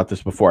talked about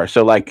this before.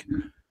 So like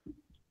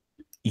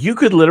you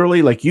could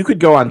literally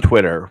go on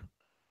Twitter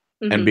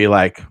and be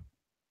like,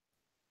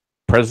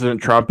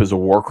 President Trump is a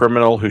war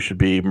criminal who should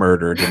be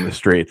murdered in the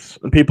streets.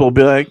 And people will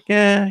be like,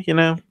 yeah,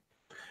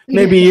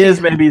 maybe he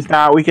is, maybe he's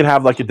not. We could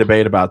have like a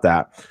debate about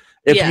that.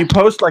 If you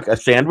post like a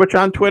sandwich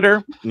on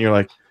Twitter and you're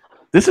like,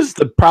 this is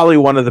probably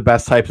one of the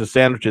best types of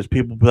sandwiches,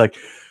 people will be like,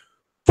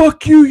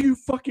 fuck you, you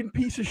fucking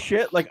piece of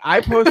shit. Like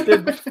I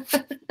posted,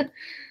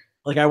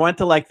 like I went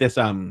to like this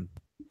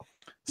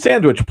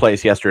sandwich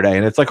place yesterday,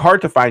 and it's like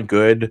hard to find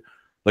good,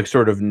 like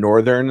sort of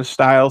northern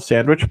style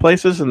sandwich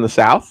places in the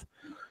South.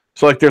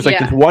 So like there's like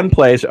this one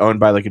place owned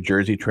by like a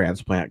Jersey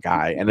transplant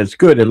guy, and it's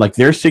good. And like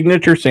their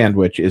signature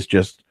sandwich is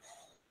just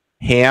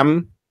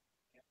ham,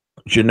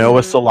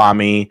 Genoa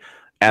salami,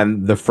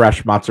 and the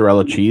fresh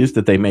mozzarella cheese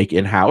that they make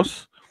in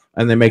house.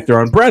 And they make their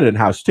own bread in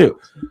house too.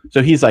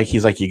 So he's like,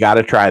 you got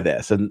to try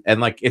this. And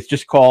like, it's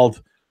just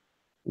called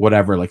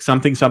whatever, like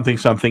something,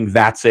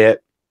 that's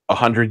it.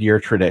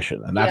 100-year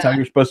tradition. And that's how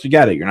you're supposed to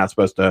get it. You're not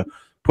supposed to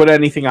put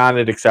anything on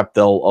it, except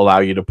they'll allow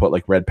you to put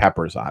like red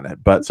peppers on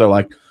it. But so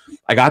like,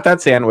 I got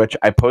that sandwich.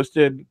 I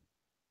posted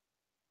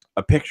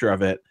a picture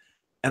of it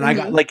and I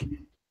got like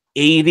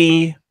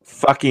 80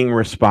 fucking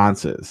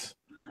responses.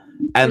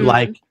 And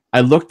like,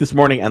 I looked this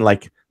morning and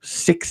like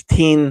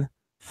 16,000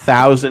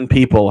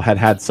 people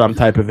had some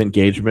type of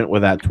engagement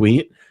with that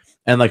tweet,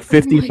 and like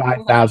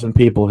 55,000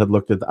 people had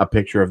looked at a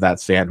picture of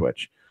that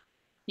sandwich.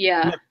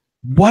 Yeah. Like,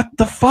 what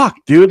the fuck,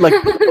 dude? Like,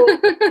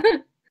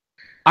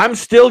 I'm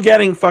still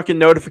getting fucking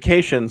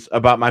notifications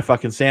about my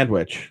fucking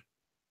sandwich.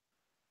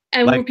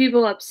 And like, were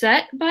people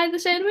upset by the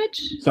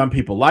sandwich? Some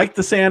people liked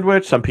the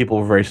sandwich. Some people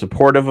were very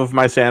supportive of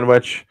my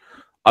sandwich.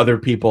 Other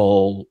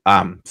people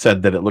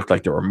said that it looked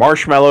like there were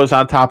marshmallows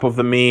on top of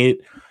the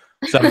meat.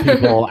 Some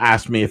people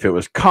asked me if it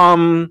was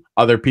cum.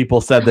 Other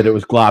people said that it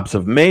was globs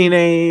of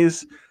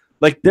mayonnaise.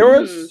 Like there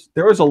were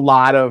a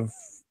lot of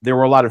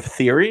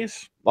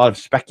theories, a lot of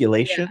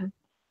speculation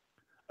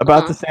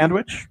about the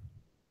sandwich.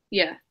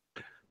 Yeah.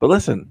 But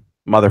listen,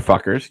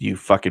 motherfuckers, you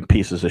fucking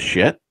pieces of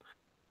shit.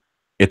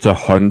 It's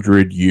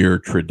 100-year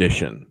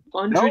tradition.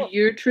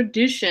 100-year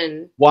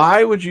tradition.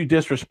 Why would you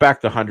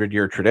disrespect a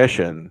 100-year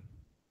tradition?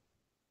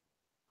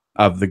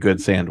 of the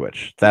good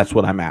sandwich. That's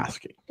what I'm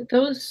asking.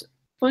 Those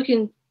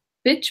fucking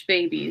bitch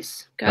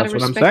babies. Gotta That's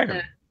what I'm respect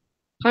saying.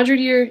 that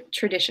 100-year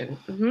tradition.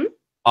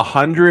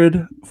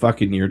 100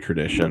 fucking year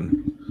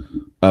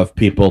tradition of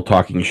people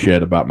talking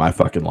shit about my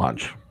fucking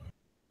lunch.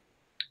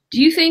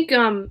 Do you think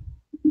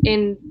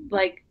in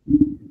like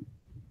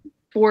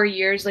 4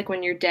 years, like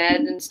when you're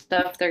dead and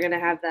stuff, they're gonna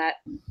have that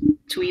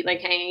tweet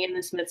like hanging in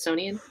the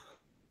Smithsonian?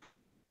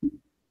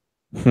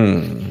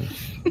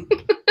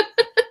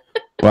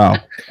 Well,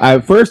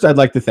 first I'd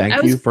like to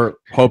thank you for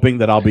hoping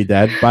that I'll be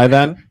dead by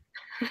then.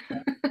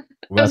 I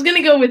was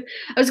gonna go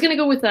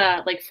with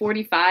like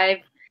 45,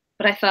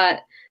 but I thought,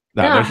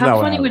 no, how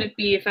funny would it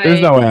be if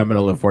There's no way I'm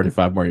gonna live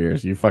 45 more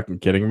years. Are you fucking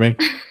kidding me?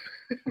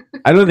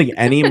 I don't think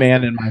any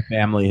man in my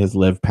family has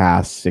lived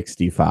past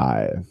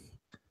 65.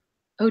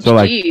 Oh, so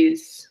jeez.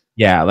 Like,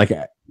 yeah, like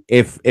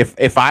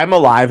if I'm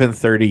alive in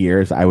 30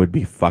 years, I would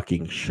be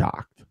fucking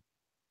shocked.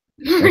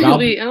 Like,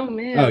 really? Oh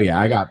man. Oh yeah,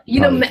 I got.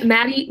 You know,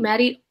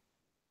 Maddie,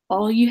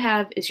 all you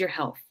have is your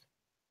health.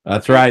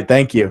 That's right.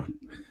 Thank you,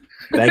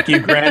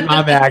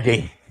 Grandma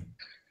Maggie.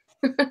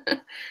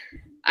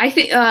 I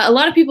think a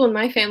lot of people in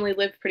my family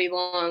live pretty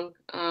long.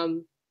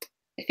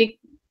 I think,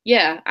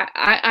 yeah,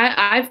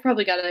 I've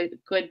probably got a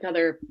good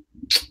another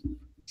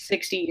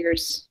 60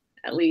 years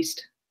at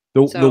least.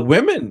 The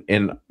women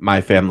in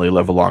my family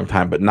live a long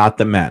time, but not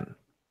the men.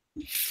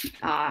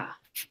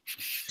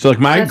 So like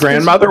my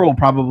grandmother will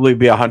probably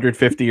be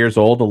 150 years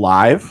old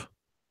alive.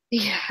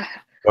 Yeah.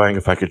 Going,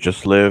 if I could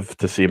just live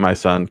to see my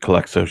son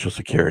collect Social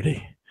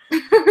Security.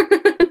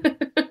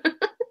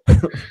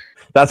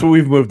 That's what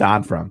we've moved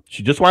on from.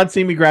 She just wanted to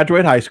see me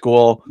graduate high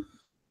school,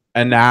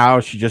 and now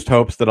she just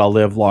hopes that I'll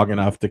live long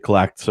enough to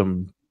collect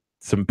some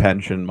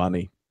pension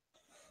money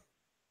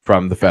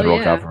from the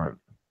federal government.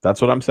 That's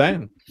what I'm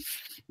saying.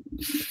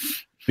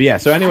 But yeah,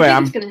 so anyway,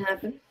 I'm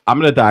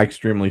gonna die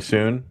extremely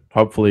soon.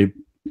 Hopefully,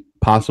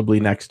 possibly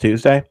next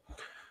Tuesday.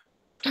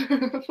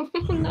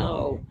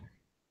 No.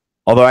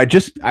 Although I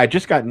just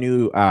got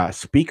new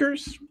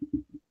speakers.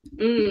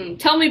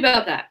 Tell me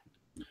about that.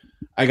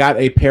 I got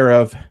a pair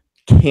of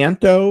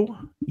Kanto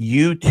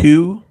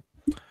U2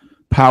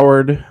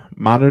 powered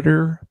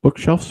monitor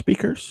bookshelf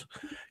speakers.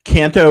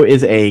 Kanto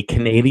is a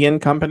Canadian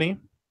company.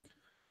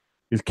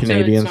 These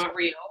Canadians. So it's not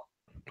real.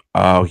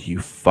 Oh, you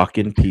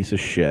fucking piece of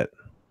shit.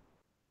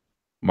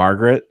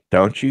 Margaret,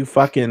 don't you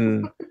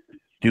fucking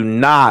do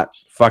not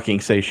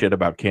fucking say shit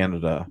about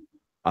Canada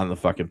on the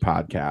fucking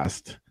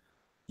podcast.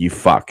 You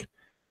fuck.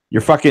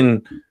 You're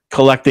fucking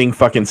collecting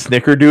fucking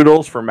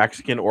snickerdoodles for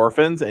Mexican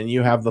orphans, and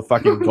you have the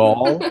fucking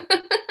gall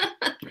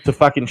to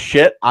fucking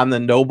shit on the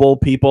noble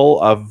people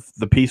of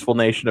the peaceful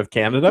nation of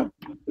Canada.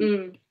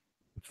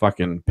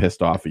 Fucking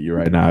pissed off at you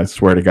right now. I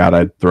swear to God,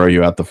 I'd throw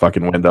you out the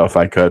fucking window if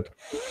I could.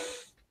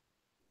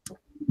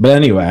 But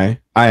anyway,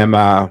 I'm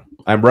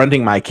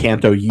renting my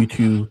Kanto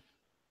U2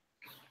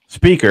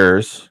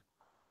 speakers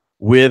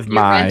with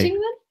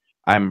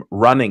I'm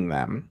running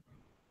them.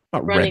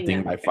 Not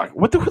renting my fuck.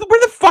 Where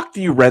the fuck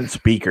do you rent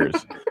speakers?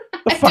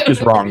 The fuck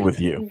is wrong with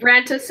you?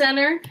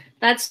 Rent-A-Center.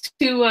 That's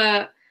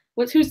to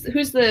who's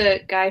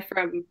the guy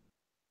from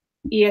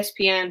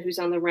ESPN who's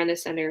on the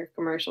Rent-A-Center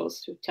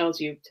commercials who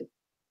tells you to.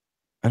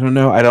 I don't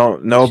know. I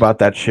don't know about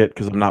that shit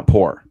because I'm not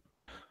poor.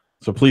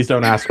 So please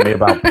don't ask me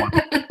about porn.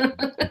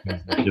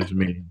 It gives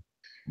me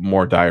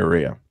more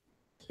diarrhea.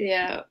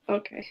 Yeah.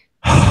 Okay.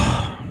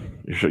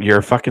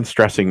 You're fucking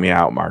stressing me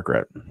out,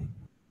 Margaret.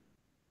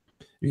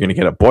 You're going to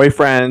get a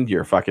boyfriend.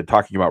 You're fucking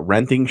talking about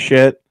renting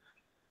shit.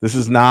 This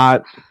is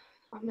not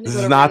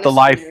the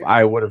life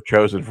I would have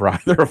chosen for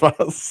either of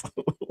us.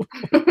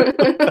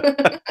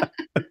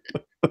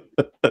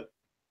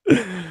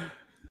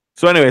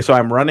 So anyway,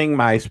 I'm running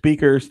my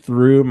speakers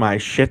through my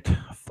shit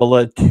full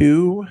of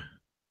 2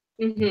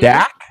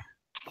 DAC.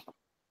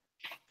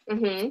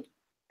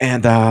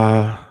 And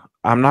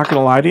I'm not going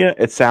to lie to you.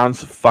 It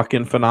sounds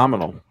fucking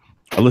phenomenal.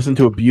 I listened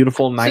to a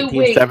beautiful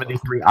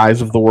 1973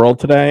 Eyes of the World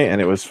today, and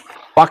it was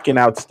fucking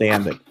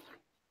outstanding.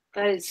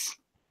 That is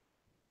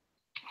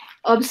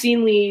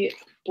obscenely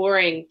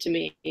boring to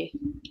me.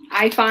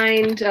 I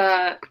find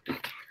I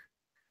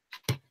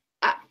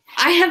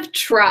have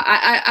tried.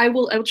 I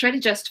will try to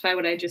justify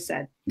what I just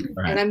said,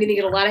 and I'm going to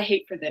get a lot of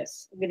hate for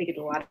this. You're going to get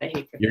a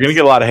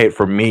lot of hate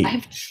from me.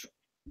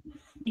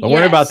 Don't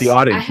worry about the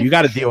audience. You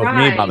got to deal with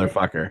me,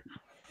 motherfucker.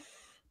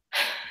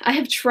 I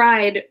have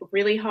tried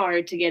really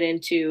hard to get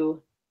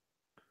into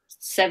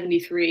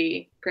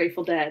 73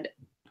 Grateful Dead,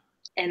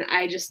 and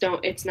I just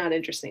don't. It's not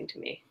interesting to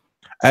me.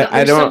 So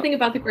there's something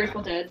about the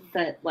Grateful Dead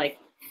that, like,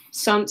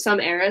 some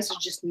eras are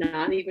just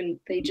not even.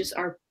 They just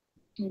are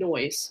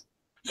noise.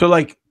 So,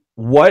 like,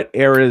 what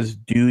eras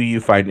do you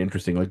find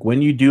interesting? Like,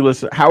 when you do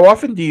listen, how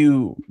often do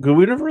you? Because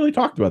we never really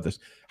talked about this.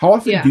 How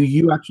often do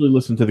you actually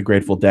listen to the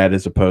Grateful Dead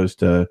as opposed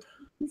to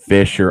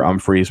Fish or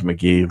Humphreys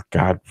McGee?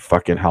 God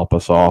fucking help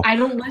us all. I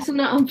don't listen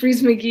to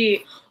Humphreys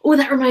McGee. Oh,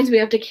 that reminds me,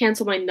 I have to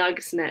cancel my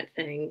Nugsnet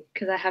thing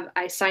because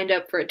I signed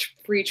up for a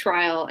free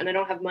trial and I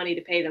don't have money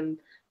to pay them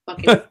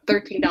fucking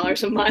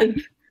 $13 a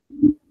month.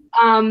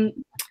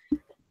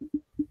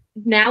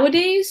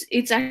 nowadays,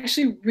 it's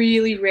actually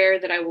really rare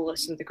that I will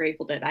listen to the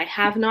Grateful Dead. I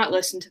have not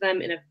listened to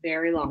them in a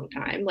very long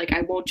time. Like,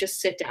 I won't just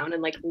sit down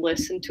and like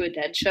listen to a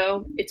Dead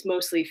show. It's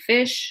mostly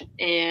Fish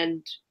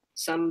and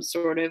some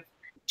sort of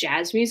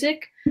jazz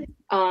music.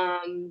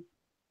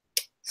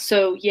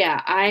 So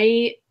yeah,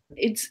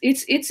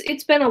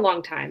 it's been a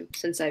long time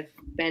since I've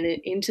been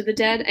into the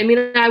Dead. I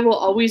mean, I will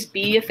always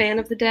be a fan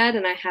of the Dead,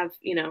 and I have,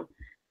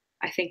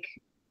 I think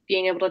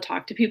being able to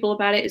talk to people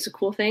about it is a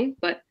cool thing,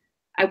 but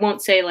I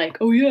won't say like,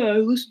 oh yeah, I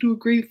listened to a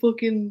great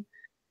fucking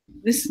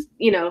this,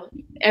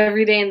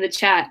 every day in the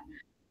chat.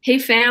 Hey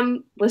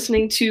fam,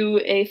 listening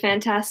to a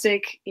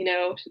fantastic,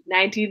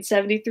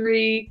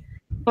 1973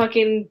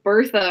 fucking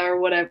Bertha or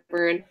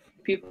whatever, and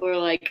people are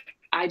like,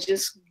 I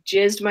just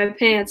jizzed my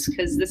pants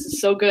because this is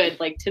so good.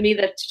 Like, to me,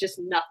 that's just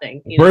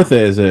nothing. Bertha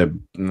is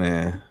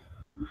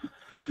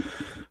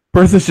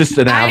Bertha's just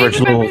an average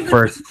little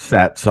first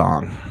set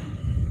song.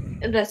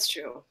 That's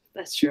true.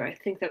 That's true. I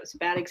think that was a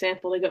bad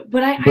example to go.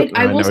 But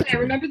I will say, I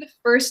remember the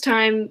first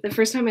time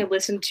I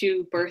listened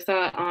to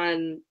Bertha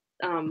on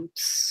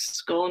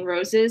Skull and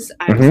Roses,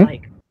 I was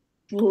like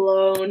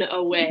blown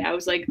away. I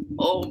was like,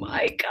 oh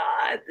my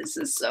God, this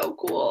is so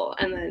cool.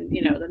 And then,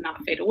 the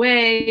Not Fade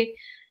Away.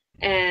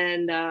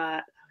 And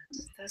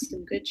that's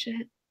some good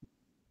shit.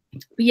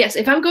 But yes,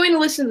 if I'm going to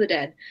listen to the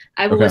Dead,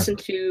 I will listen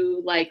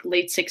to like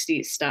late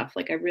 60s stuff.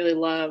 Like, I really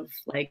love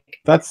like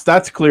that's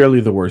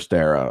clearly the worst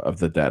era of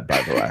the Dead,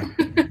 by the way.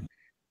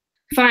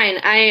 Fine.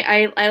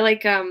 I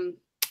like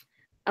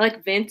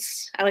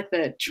Vince. I like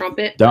the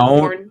trumpet.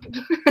 Don't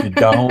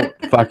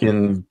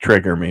fucking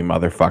trigger me,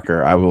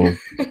 motherfucker.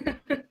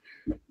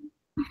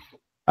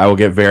 I will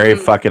get very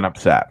fucking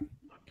upset.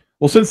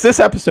 Well, since this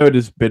episode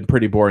has been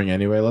pretty boring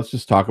anyway, let's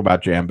just talk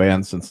about jam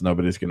bands since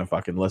nobody's gonna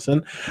fucking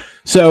listen.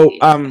 So,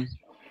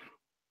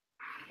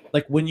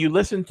 like when you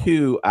listen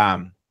to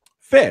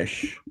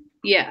Fish,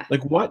 yeah,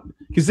 like what?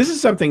 Because this is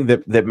something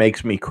that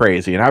makes me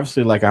crazy, and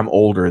obviously, like I'm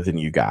older than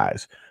you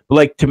guys, but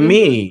like to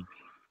me,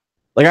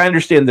 like I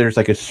understand there's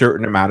like a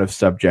certain amount of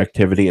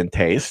subjectivity and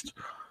taste,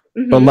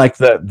 but like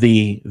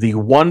the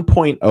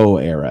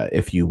 1.0 era,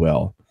 if you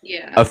will,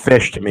 of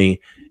Fish to me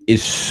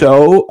is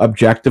so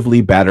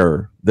objectively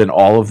better than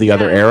all of the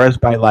other eras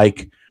by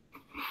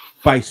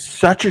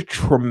such a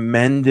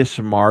tremendous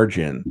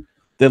margin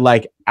that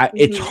like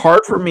it's hard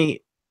for me.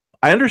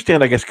 I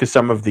understand, I guess, because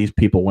some of these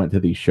people went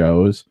to these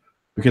shows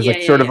because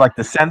sort of like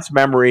the sense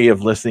memory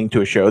of listening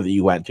to a show that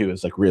you went to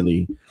is like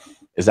really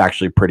is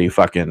actually pretty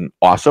fucking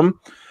awesome.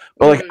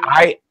 But like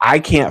I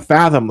can't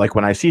fathom like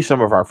when I see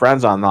some of our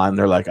friends online,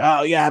 they're like,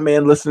 oh yeah,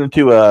 man, listening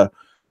to a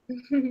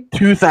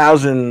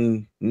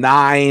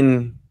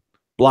 2009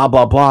 blah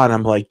blah blah, and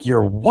I'm like,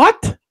 you're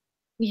what?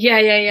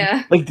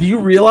 Yeah. Like, do you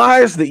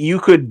realize that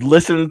you could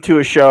listen to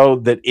a show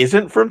that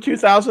isn't from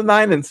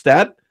 2009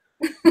 instead?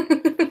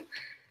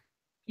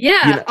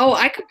 Yeah. Oh,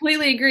 I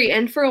completely agree.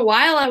 And for a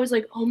while, I was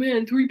like, oh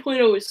man,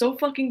 3.0 is so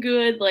fucking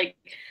good. Like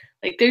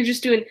they're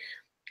just doing.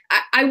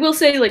 I will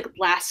say, like,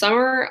 last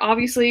summer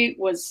obviously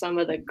was some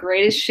of the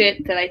greatest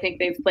shit that I think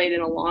they've played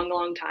in a long,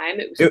 long time.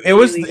 It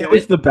was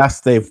the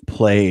best they've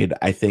played,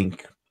 I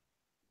think,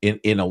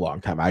 in a long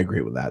time. I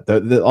agree with that.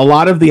 A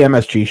lot of the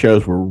MSG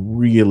shows were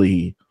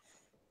really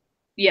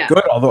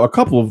good, although a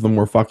couple of them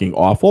were fucking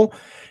awful.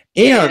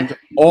 And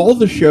all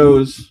the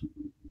shows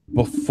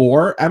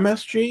before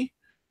MSG,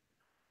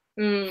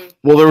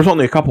 well, there was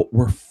only a couple,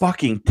 were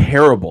fucking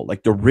terrible.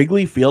 Like the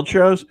Wrigley Field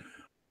shows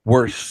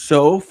were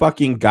so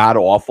fucking god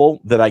awful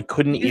that I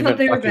couldn't even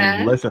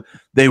fucking listen.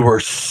 They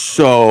were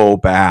so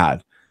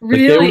bad.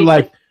 Really? Like, they were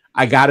like,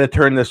 I gotta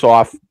turn this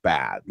off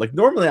bad. Like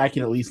normally I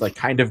can at least like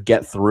kind of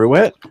get through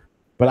it,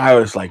 but I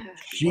was like,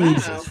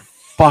 Jesus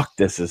fuck,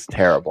 this is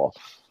terrible.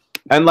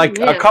 And like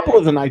a couple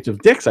of the Nights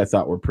of Dicks I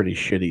thought were pretty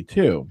shitty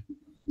too.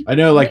 I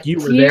know like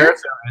you were there,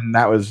 and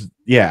that was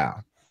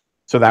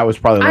so that was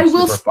probably like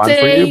super fun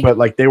for you, but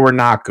like they were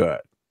not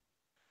good.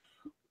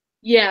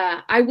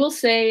 Yeah, I will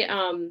say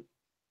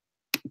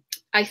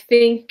I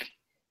think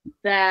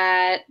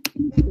that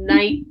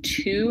night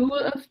 2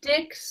 of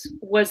Dicks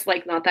was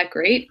like not that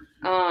great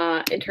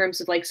in terms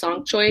of like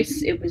song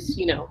choice. It was,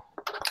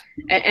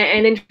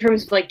 and in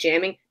terms of like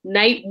jamming,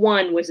 night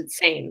 1 was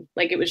insane.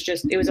 Like it was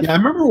I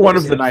remember one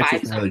of the nights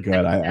was really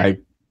good. I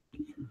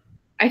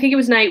think it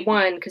was night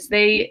 1 because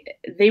they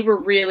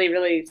were really,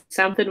 really,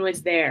 something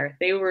was there.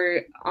 They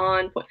were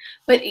on point.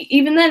 But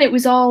even then it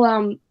was all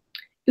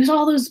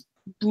those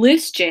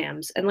Bliss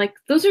jams, and like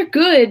those are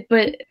good,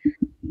 but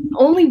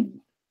only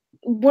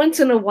once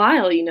in a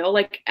while,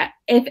 like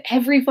if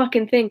every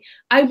fucking thing.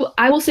 I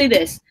will say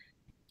this,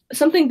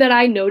 something that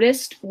I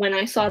noticed when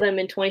I saw them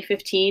in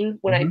 2015,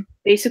 when I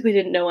basically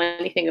didn't know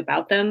anything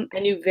about them. I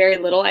knew very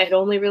little. I had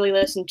only really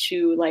listened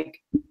to like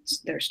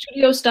their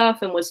studio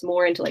stuff and was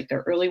more into like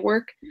their early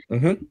work.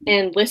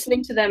 And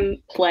listening to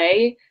them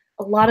play,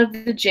 a lot of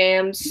the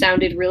jams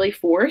sounded really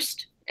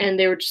forced. And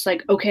they were just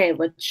like, okay,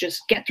 let's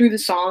just get through the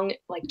song,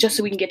 like just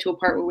so we can get to a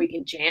part where we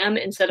can jam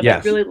instead of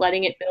like really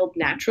letting it build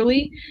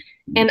naturally.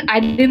 And I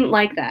didn't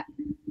like that.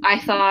 I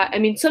thought, I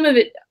mean, some of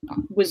it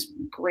was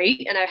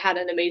great and I had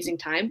an amazing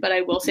time, but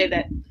I will say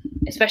that,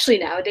 especially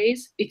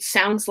nowadays, it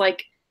sounds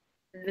like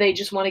they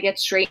just want to get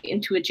straight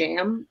into a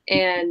jam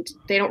and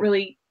they don't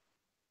really,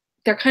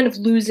 they're kind of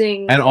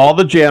losing. And all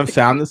the jams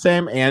sound the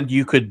same, and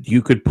you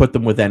could put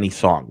them with any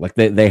song. Like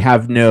they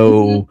have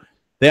no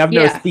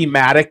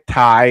thematic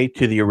tie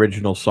to the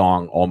original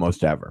song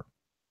almost ever.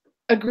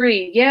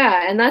 Agree.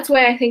 Yeah, and that's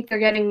why I think they're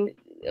getting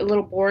a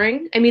little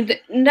boring. I mean,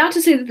 not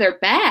to say that they're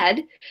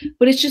bad,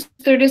 but it's just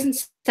there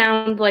doesn't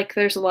sound like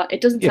there's a lot.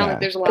 It doesn't sound like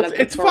there's a lot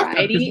of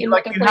variety in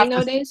what they're playing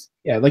nowadays.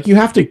 Yeah, like you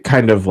have to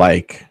kind of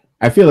like.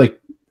 I feel like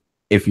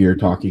if you're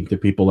talking to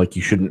people, like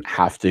you shouldn't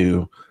have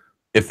to.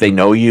 If they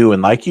know you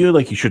and like you,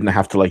 like you shouldn't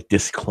have to like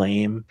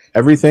disclaim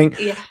everything.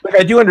 Yeah. Like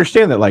I do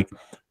understand that like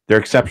they're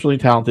exceptionally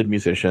talented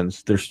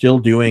musicians. They're still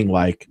doing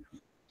like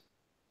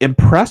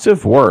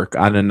impressive work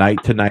on a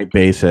night to night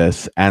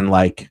basis. And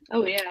like,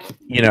 oh yeah,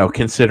 you know,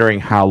 considering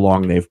how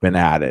long they've been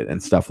at it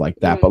and stuff like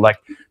that. But like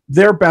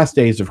their best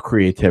days of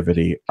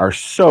creativity are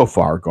so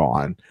far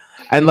gone.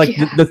 And like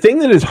the thing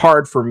that is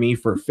hard for me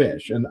for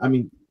Fish, and I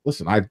mean,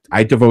 listen,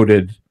 I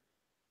devoted,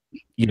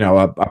 you know,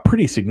 a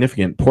pretty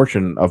significant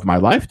portion of my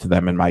life to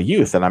them in my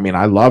youth. And I mean,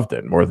 I loved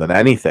it more than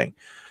anything.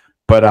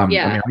 But I mean,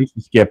 I used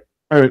to skip,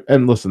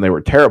 and listen, they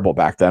were terrible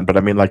back then. But I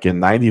mean, like in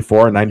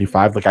 94 and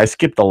 95, like I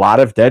skipped a lot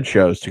of Dead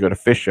shows to go to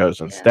Fish shows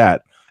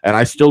instead. And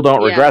I still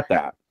don't regret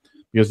that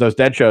because those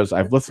Dead shows,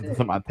 I've listened to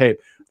them on tape.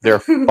 They're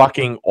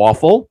fucking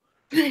awful.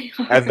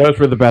 And those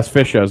were the best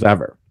Fish shows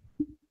ever.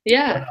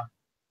 Yeah.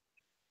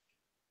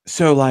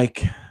 So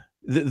like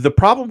the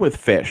problem with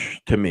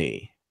Fish to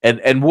me,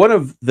 and one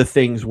of the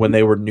things when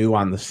they were new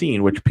on the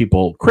scene, which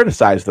people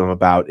criticize them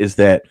about, is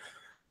that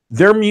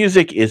their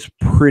music is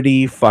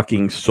pretty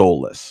fucking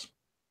soulless.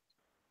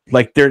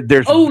 Like there's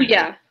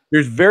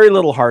there's very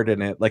little heart in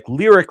it. Like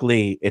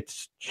lyrically,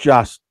 it's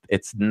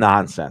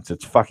nonsense.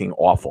 It's fucking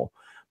awful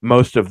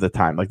most of the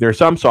time. Like there are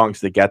some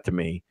songs that get to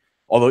me,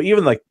 although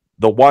even like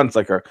the ones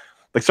like are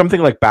like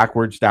something like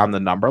Backwards Down the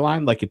Number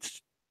Line, like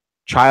it's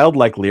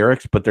childlike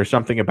lyrics, but there's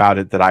something about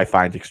it that I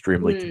find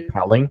extremely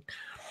compelling.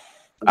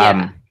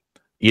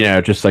 You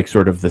know, just like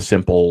sort of the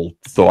simple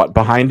thought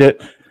behind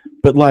it.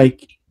 But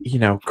like, you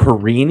know,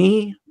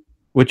 Carini,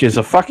 which is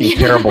a fucking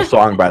terrible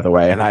song, by the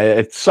way, and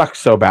it sucks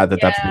so bad that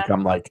that's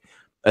become like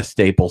a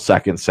staple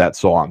second set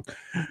song,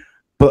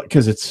 but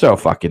because it's so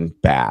fucking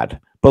bad.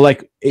 But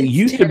like it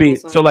used to be,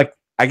 so like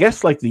I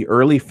guess like the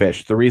early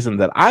Fish, the reason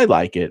that I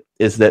like it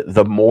is that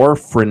the more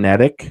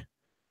frenetic,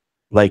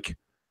 like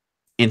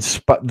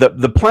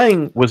the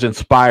playing was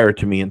inspired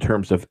to me in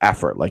terms of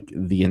effort, like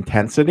the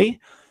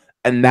intensity.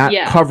 And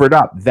that covered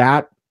up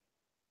that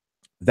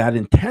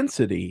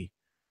intensity.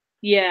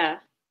 Yeah.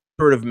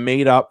 Sort of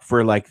made up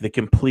for like the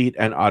complete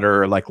and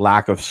utter like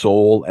lack of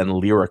soul and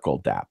lyrical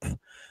depth.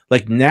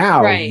 Like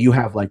now you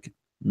have like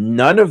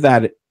none of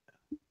that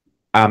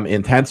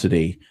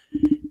intensity,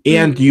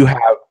 and you have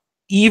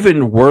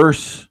even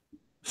worse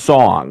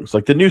songs.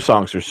 Like the new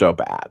songs are so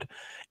bad,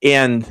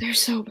 and they're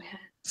so bad.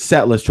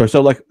 Set list choice.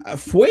 So like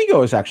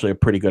Fuego is actually a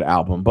pretty good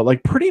album, but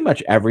like pretty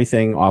much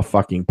everything off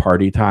fucking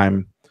Party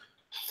Time.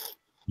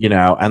 You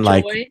know, and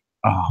like,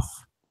 oh,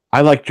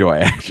 I like Joy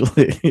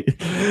actually.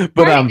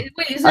 But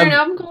wait, is there an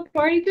album called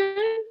Party Time?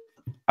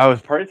 Oh,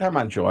 it's Party Time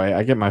on Joy.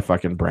 I get my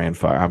fucking brain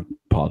fucked. I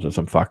apologize,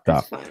 I'm fucked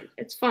up.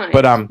 It's fine.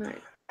 But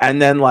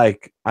and then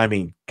like, I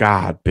mean,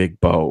 God,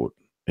 Big Boat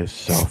is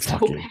so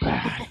fucking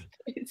bad.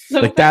 It's so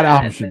like bad. That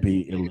album should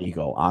be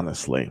illegal,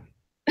 honestly.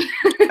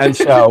 And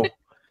so,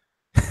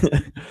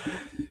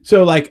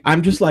 so like,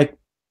 I'm just like,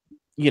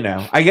 you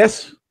know, I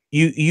guess.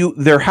 You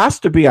there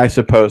has to be, I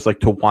suppose, like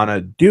to want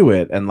to do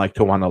it and like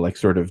to want to like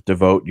sort of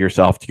devote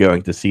yourself to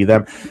going to see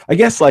them. I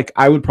guess like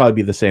I would probably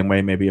be the same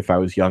way maybe if I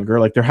was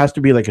younger. Like there has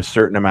to be like a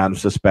certain amount of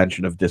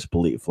suspension of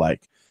disbelief.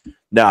 Like,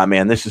 nah,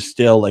 man, this is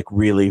still like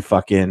really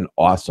fucking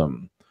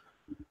awesome.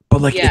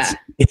 But like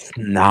it's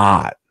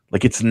not.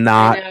 Like it's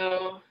not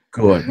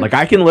good. Like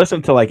I can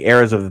listen to like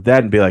Eras of the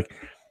Dead and be like,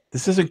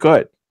 this isn't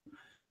good.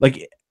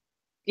 Like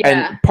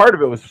and part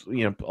of it was,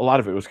 you know, a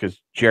lot of it was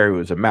because Jerry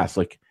was a mess.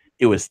 Like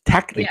it was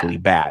technically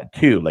bad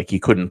too. Like he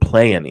couldn't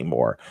play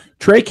anymore.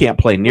 Trey can't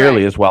play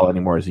nearly as well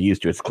anymore as he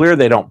used to. It's clear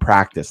they don't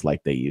practice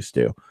like they used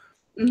to.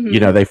 You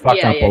know, they fuck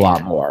up a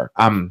lot more.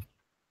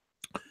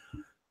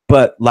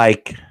 But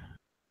like,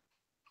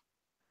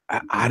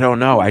 I don't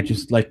know. I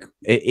just like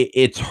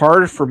it's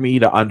hard for me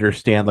to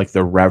understand like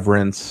the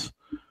reverence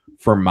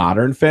for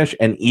modern Fish,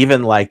 and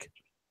even like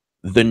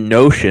the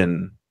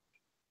notion,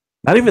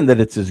 not even that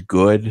it's as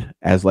good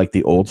as like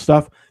the old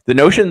stuff, the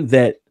notion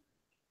that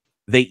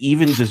they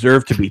even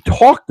deserve to be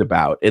talked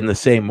about in the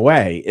same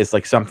way is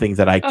like something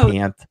that I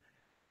can't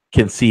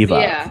conceive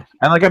of.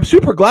 And like, I'm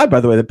super glad, by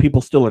the way, that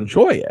people still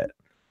enjoy it.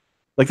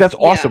 Like that's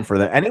awesome for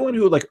them. Anyone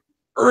who like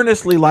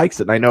earnestly likes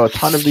it, and I know a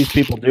ton of these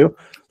people do,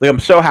 like I'm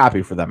so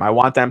happy for them. I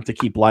want them to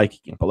keep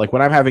liking it. But like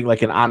when I'm having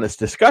like an honest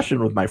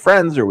discussion with my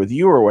friends or with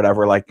you or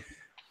whatever, like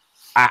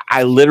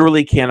I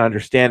literally can't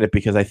understand it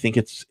because I think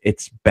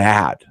it's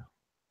bad.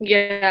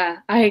 Yeah,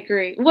 I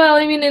agree. Well,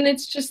 I mean, and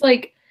it's just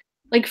like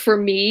for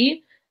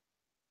me,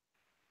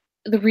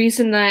 the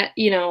reason that,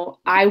 you know,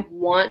 I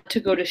want to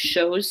go to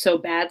shows so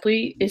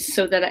badly is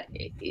so that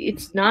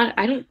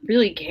I don't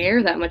really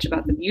care that much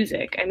about the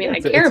music. I mean, Yeah, I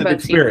care it's an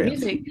about seeing the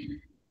experience. music.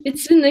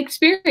 It's an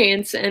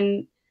experience,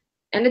 and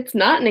it's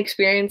not an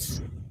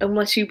experience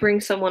unless you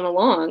bring someone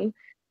along.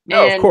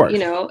 No, of And, you course.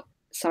 know,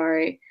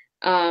 sorry.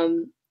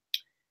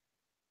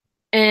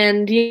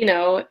 And, you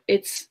know,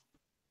 it's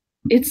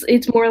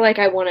more like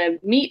I want to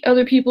meet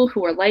other people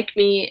who are like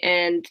me,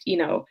 and, you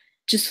know,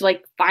 just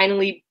like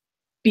finally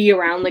be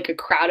around like a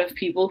crowd of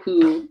people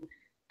who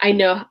I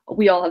know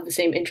we all have the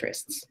same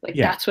interests. Like,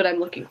 Yeah. that's what I'm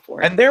looking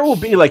for. And there will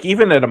be, like,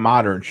 even at a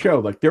modern show,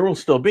 like, there will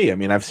still be, I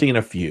mean, I've seen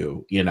a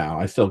few, you know,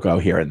 I still go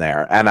here and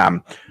there,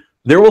 and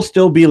there will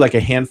still be like a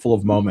handful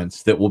of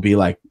moments that will be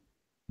like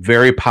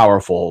very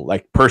powerful,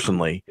 like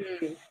personally,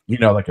 you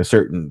know, like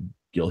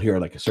you'll hear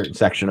like a certain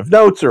section of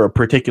notes or a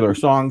particular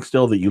song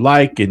still that you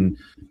like, and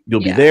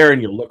you'll be there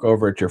and you'll look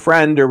over at your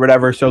friend or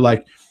whatever. So,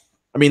 like,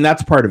 I mean,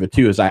 that's part of it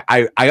too, is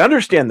I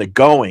understand the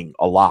going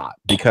a lot,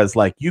 because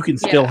like you can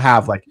still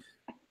have, like,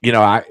 you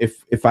know,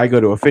 if I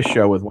go to a Fish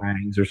show with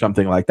Wangs or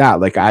something like that,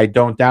 like, I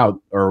don't doubt,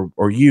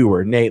 or you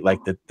or Nate, like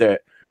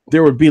that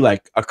there would be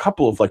like a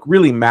couple of like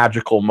really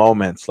magical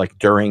moments like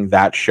during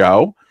that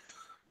show.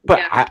 But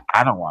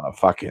I don't want to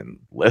fucking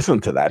listen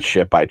to that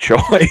shit by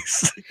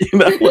choice. You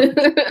know,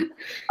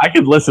 I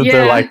could listen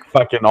to like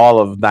fucking all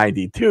of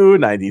 92,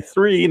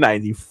 93,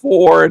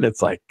 94, and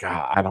it's like,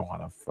 God, I don't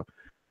want to,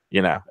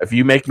 you know, if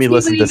you make me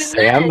listen to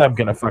Sand, I'm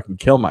going to fucking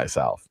kill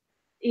myself.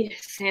 Yeah,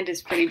 Sand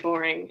is pretty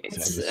boring.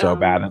 Sand is so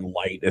bad, and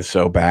Light is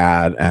so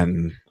bad,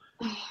 and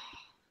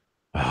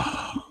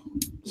I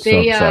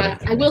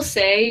will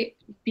say,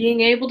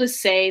 being able to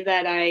say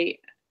that I,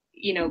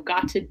 you know,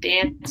 got to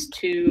dance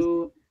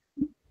to,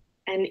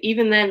 and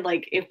even then,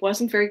 like, it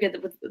wasn't very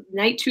good. With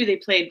night 2, they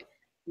played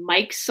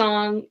Mike's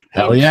song.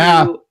 Hell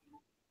yeah.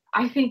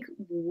 I think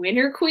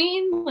Winter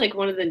Queen, like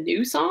one of the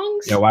new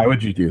songs. Yeah, why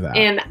would you do that?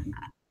 And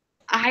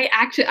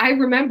I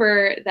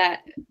remember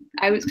that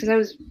because I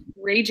was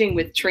raging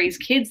with Trey's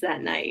kids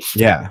that night.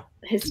 Yeah.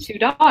 His 2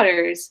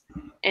 daughters,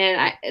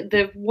 and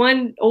the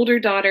one older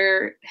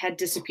daughter had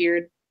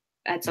disappeared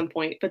at some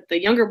point, but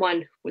the younger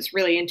one was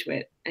really into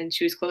it, and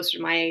she was closer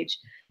to my age,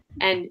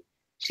 and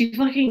she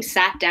fucking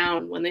sat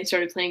down when they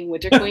started playing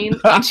Winter Queen,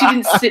 and she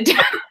didn't sit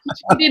down.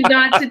 She did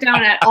not sit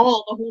down at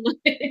all the whole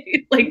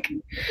night.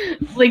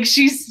 like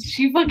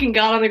she fucking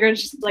got on the ground.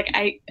 She's like,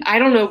 I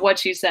don't know what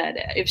she said.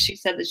 If she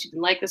said that she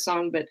didn't like the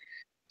song, but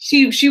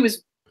she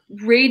was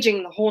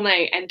raging the whole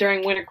night. And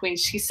during Winter Queen,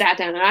 she sat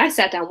down, and I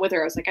sat down with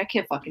her. I was like, I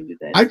can't fucking do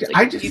this.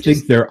 I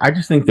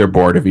just think they're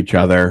bored of each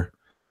other,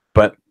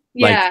 but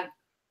like,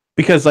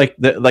 because like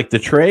the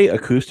Trey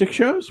acoustic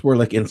shows were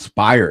like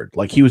inspired.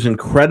 Like, he was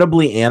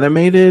incredibly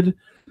animated,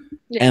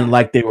 and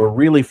like they were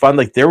really fun.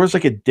 Like, there was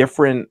like a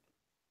different.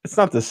 It's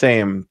not the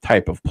same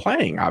type of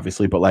playing,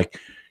 obviously, but like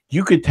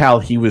you could tell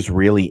he was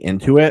really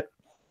into it.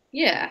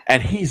 Yeah.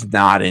 And he's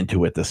not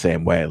into it the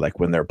same way, like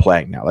when they're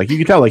playing now. Like, you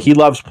can tell, like, he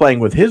loves playing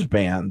with his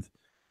band.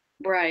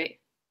 Right.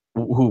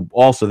 Who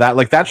also,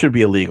 that should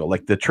be illegal.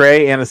 Like, the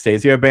Trey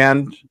Anastasio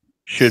band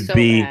should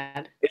be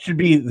bad. It should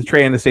be the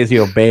Trey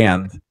Anastasio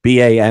band,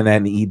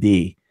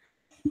 BANNED.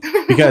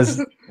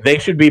 Because they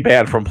should be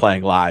banned from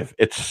playing live.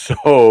 It's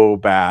so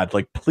bad.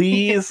 Like,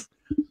 please,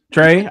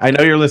 Trey, I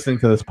know you're listening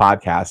to this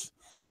podcast.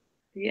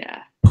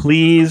 Yeah.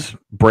 Please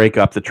break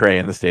up the Trey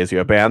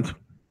Anastasio band.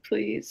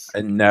 Please.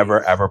 And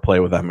never, ever play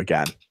with them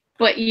again.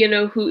 But you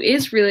know who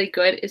is really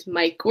good is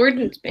Mike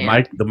Gordon's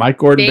band. The Mike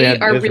Gordon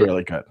band is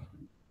really good.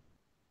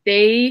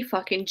 They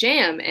fucking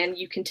jam, and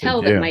you can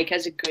tell that Mike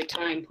has a good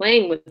time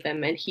playing with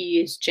them, and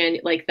he is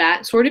like,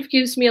 that sort of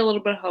gives me a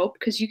little bit of hope,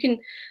 because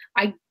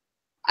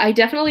I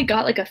definitely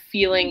got like a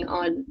feeling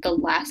on the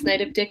last night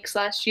of Dick's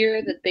last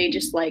year that they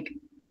just, like,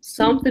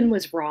 something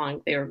was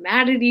wrong. They were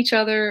mad at each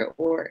other,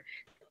 or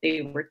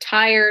they were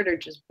tired, or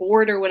just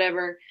bored, or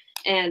whatever.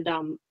 And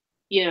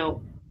you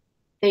know,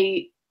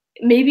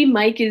 maybe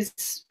Mike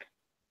is,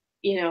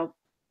 you know,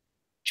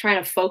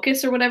 trying to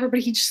focus or whatever, but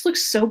he just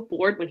looks so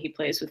bored when he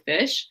plays with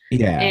Fish.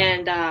 Yeah.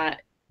 And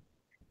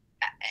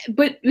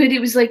but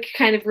it was like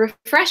kind of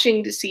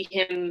refreshing to see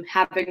him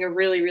having a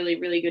really, really,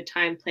 really good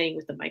time playing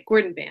with the Mike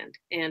Gordon band.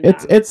 And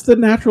it's the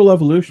natural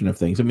evolution of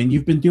things. I mean,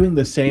 you've been doing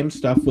the same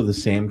stuff with the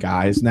same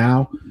guys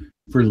now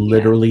for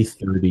literally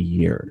 30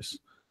 years.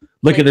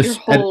 Look at your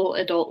whole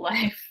adult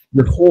life.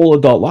 Your whole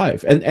adult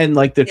life. And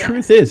like, the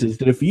truth is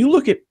that if you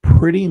look at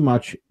pretty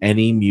much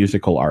any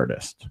musical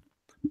artist,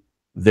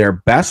 their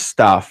best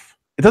stuff,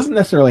 it doesn't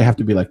necessarily have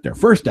to be like their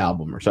first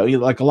album or so.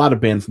 Like, a lot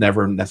of bands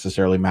never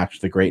necessarily match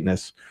the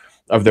greatness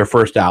of their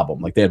first album.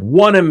 Like, they had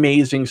one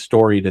amazing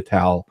story to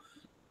tell,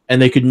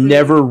 and they could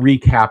never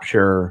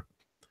recapture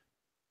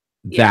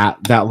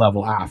that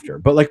level after.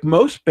 But like,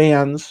 most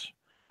bands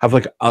have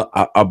like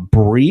a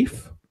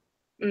brief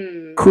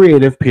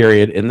creative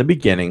period in the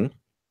beginning.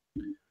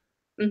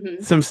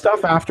 Some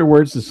stuff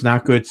afterwards that's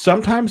not good.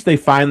 Sometimes they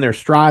find their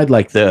stride,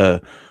 like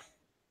the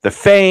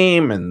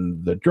fame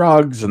and the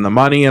drugs and the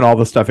money and all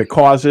the stuff it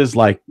causes.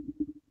 Like,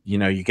 you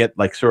know, you get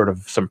like sort of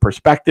some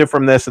perspective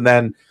from this, and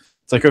then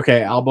It's like,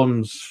 okay,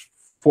 albums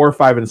 4,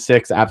 5, and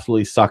 6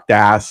 absolutely sucked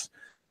ass.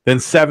 Then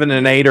 7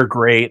 and 8 are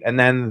great, and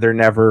then they're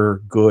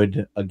never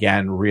good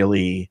again,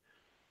 really,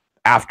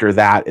 after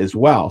that as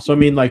well. So I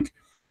mean, like,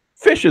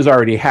 Phish has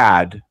already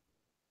had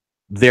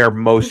their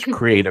most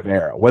creative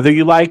era. Whether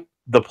you like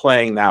the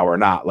playing now or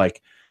not,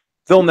 like,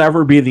 there'll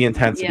never be the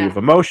intensity of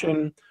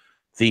emotion,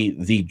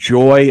 the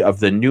joy of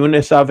the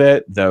newness of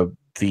it, the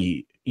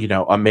you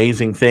know,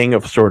 amazing thing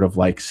of sort of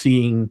like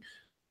seeing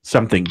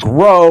something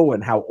grow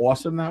and how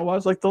awesome that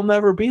was. Like, there'll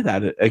never be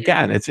that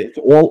again. It's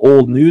all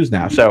old news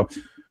now. So,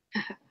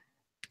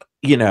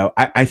 you know,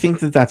 I think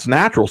that that's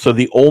natural. So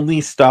the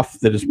only stuff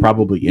that is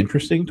probably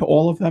interesting to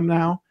all of them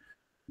now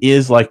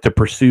is like to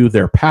pursue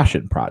their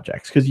passion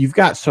projects, because you've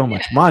got so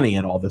much money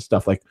and all this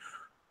stuff. Like,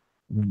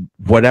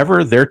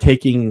 whatever they're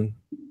taking,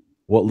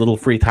 what little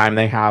free time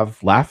they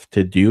have left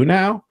to do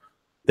now,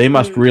 they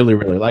must really,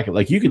 really like it.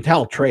 Like, you can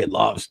tell Trey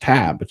loves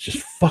Tab. It's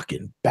just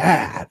fucking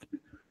bad.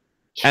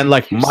 And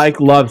like, Mike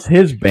loves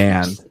his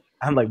band.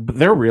 And like,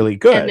 they're really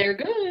good. And they're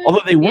good.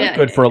 Although they weren't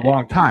good for a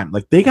long time.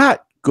 Like, they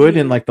got good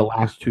in like the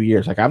last 2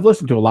 years. Like, I've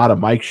listened to a lot of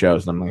Mike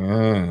shows and I'm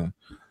like, ugh.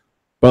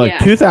 But like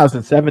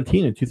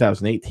 2017 and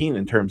 2018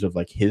 in terms of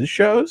like his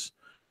shows,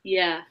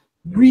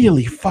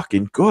 really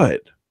fucking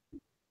good.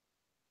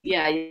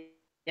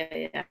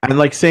 And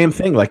like, same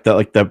thing, like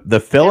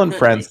the Phil and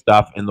Friends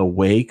stuff in the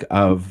wake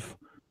of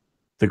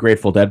the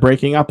Grateful Dead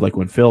breaking up, like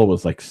when Phil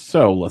was like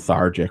so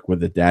lethargic with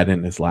the Dead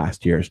in his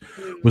last years,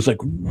 was like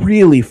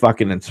really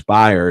fucking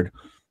inspired.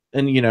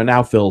 And you know,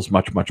 now Phil's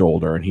much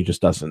older and he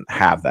just doesn't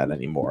have that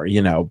anymore,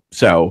 you know.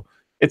 So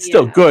it's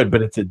still good,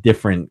 but it's a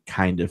different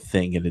kind of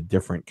thing at a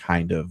different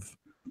kind of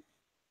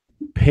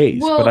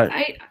pace. Well, but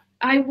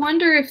I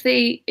wonder if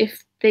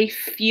they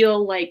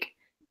feel like,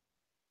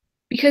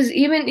 because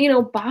even, you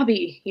know,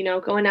 Bobby, you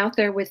know, going out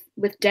there with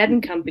Dead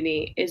and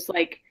Company is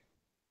like,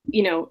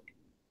 you know,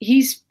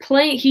 he's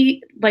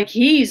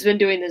been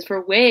doing this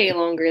for way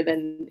longer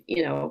than,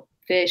 you know,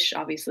 Phish,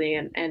 obviously,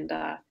 and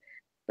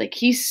like,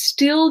 he's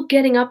still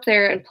getting up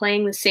there and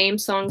playing the same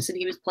songs that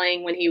he was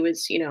playing when he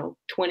was, you know,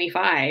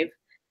 25.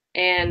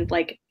 And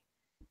like,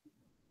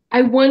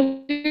 I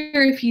wonder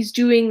if he's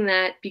doing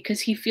that because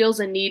he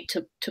feels a need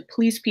to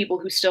please people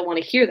who still want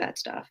to hear that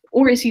stuff,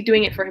 or is he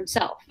doing it for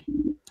himself?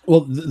 Well,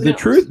 the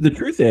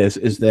truth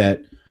is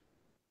that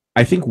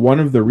I think one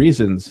of the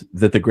reasons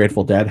that the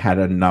Grateful Dead had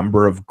a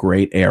number of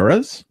great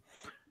eras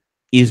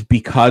is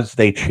because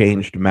they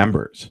changed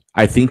members.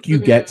 I think you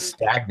get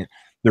stagnant.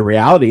 The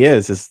reality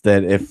is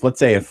that if, let's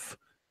say, if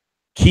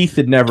Keith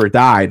had never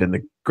died and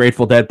the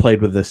Grateful Dead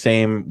played with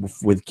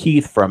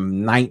Keith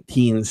from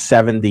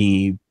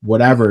 1970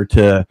 whatever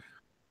to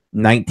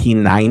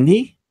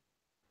 1990,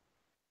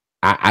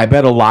 I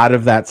bet a lot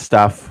of that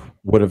stuff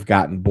would have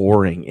gotten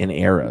boring in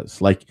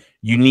eras. Like,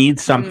 you need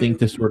something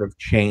to sort of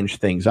change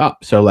things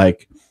up. So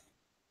like,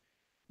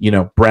 you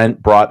know,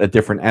 Brent brought a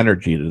different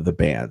energy to the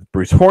band.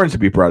 Bruce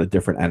Hornsby brought a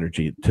different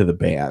energy to the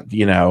band.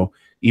 You know,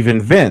 even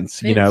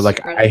Vince, you know,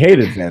 like, I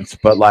hated Vince,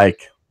 but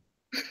like,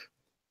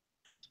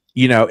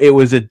 you know, it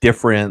was a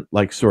different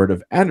like sort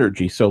of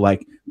energy. So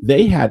like,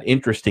 they had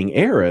interesting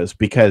eras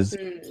because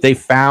they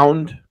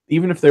found,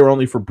 even if they were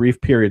only for brief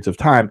periods of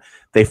time,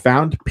 they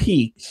found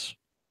peaks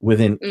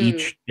within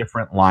each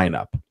different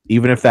lineup,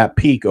 even if that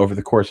peak over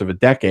the course of a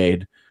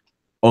decade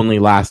only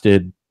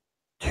lasted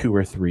 2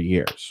 or 3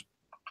 years.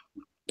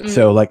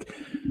 So like,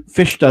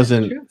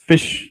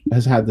 Phish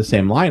has had the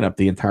same lineup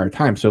the entire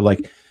time. So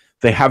like,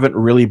 they haven't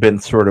really been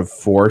sort of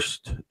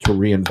forced to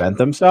reinvent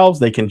themselves.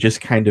 They can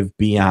just kind of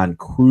be on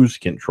cruise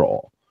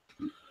control.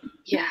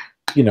 Yeah.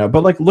 You know,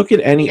 but like, look at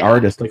any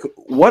artist. Like,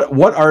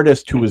 what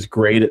artist who was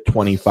great at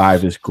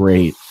 25 is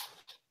great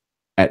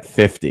at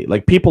 50?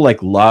 Like, people like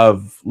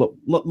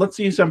let's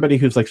see somebody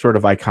who's like sort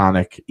of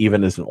iconic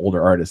even as an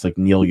older artist, like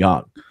Neil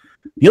Young.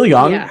 Neil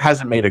Young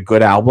hasn't made a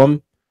good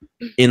album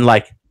in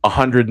like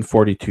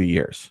 142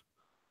 years.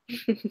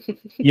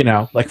 You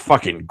know, like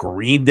fucking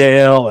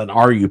Greendale and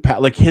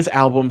like, his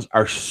albums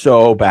are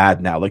so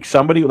bad now. Like,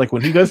 somebody, like,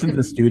 when he goes into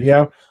the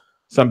studio,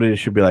 somebody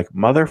should be like,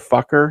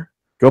 motherfucker,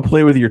 go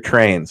play with your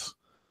trains,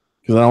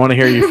 because I don't want to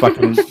hear you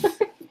fucking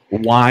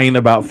whine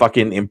about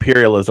fucking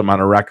imperialism on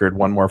a record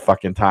one more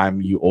fucking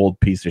time, you old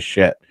piece of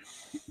shit.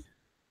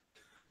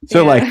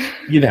 So like,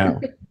 you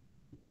know,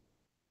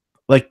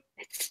 like,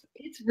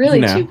 it's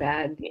really too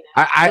bad. You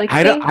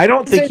know? I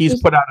don't think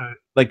he's put out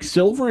like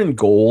Silver and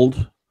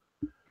Gold,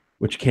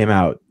 which came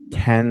out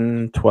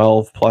 10,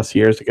 12 plus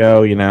years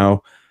ago. You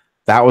know,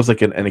 that was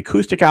like an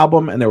acoustic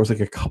album, and there was like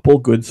a couple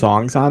good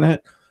songs on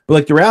it. But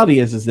like, the reality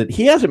is that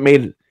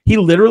he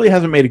literally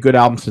hasn't made a good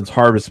album since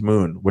Harvest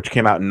Moon, which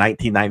came out in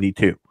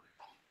 1992.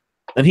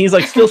 And he's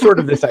like still sort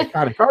of this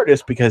iconic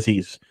artist because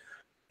he's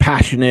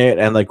passionate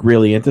and like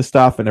really into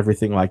stuff and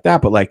everything like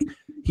that. But like,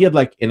 he had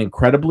like an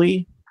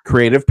incredibly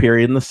creative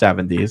period in the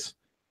 70s.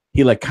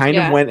 He like kind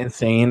of went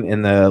insane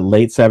in the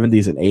late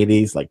 70s and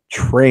 80s. Like,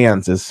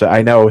 Trans is,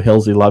 I know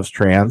Hilsey loves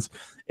Trans.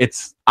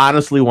 It's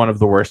honestly one of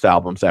the worst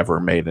albums ever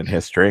made in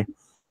history.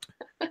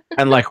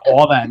 And like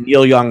all that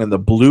Neil Young and the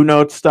Blue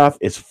Note stuff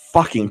is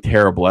fucking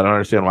terrible. I don't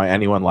understand why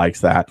anyone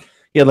likes that.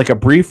 He had like a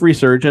brief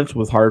resurgence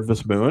with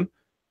Harvest Moon,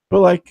 but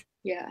like,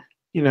 yeah,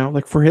 you know,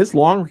 like for his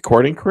long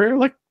recording career,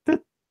 like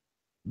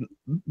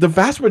the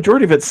vast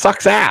majority of it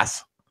sucks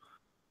ass.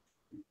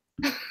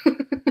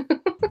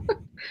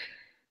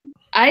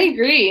 I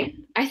agree.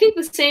 I think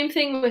the same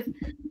thing with,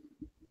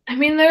 I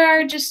mean, there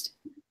are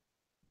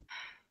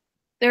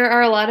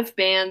a lot of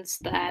bands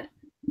that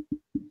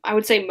I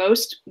would say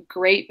most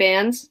great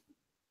bands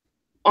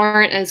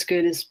aren't as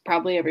good as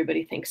probably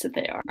everybody thinks that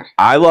they are.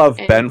 I love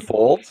Ben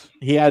Folds.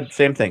 He had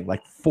same thing,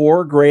 like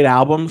 4 great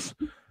albums.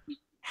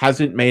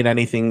 Hasn't made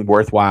anything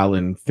worthwhile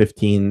in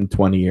 15,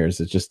 20 years.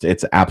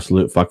 It's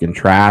absolute fucking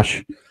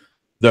trash.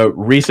 The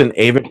recent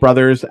Avett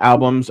Brothers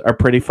albums are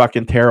pretty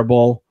fucking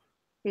terrible.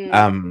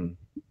 You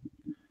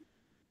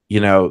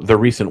know, the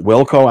recent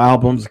Wilco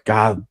albums,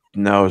 God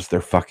knows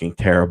they're fucking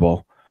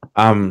terrible.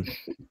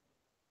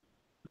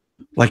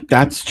 Like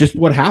that's just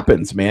what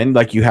happens, man.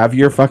 Like you have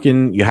your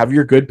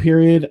good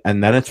period,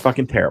 and then it's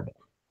fucking terrible.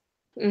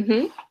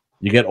 Mm-hmm.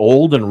 You get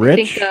old and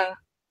rich,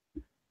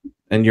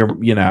 and you're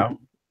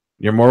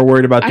more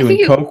worried about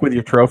doing coke with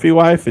your trophy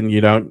wife, and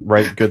you don't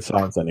write good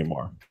songs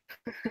anymore.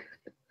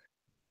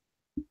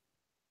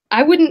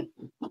 I wouldn't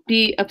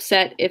be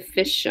upset if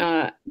Fish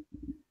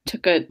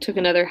took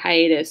another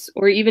hiatus,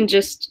 or even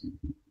just,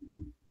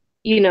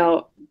 you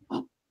know,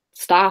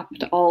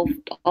 stopped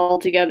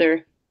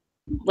altogether.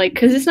 Like,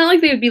 because it's not like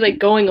they would be like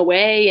going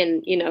away,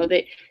 and you know,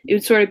 it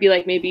would sort of be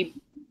like maybe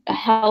a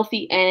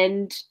healthy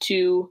end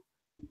to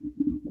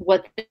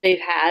what they've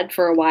had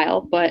for a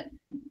while, but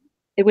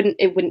it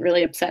wouldn't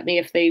really upset me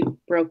if they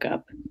broke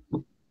up.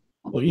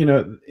 Well, you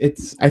know,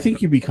 I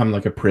think you become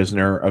like a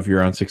prisoner of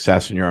your own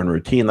success and your own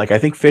routine. Like I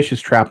think Fish is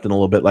trapped in a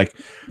little bit. Like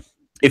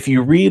if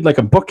you read, like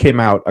a book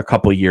came out a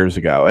couple years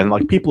ago, and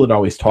like people had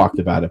always talked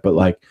about it, but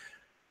like,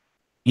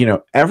 you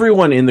know,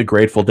 everyone in the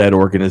Grateful Dead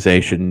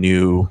organization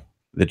knew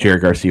that Jerry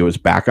Garcia was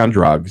back on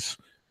drugs,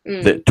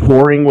 that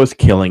touring was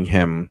killing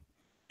him,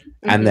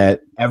 and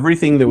that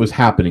everything that was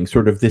happening,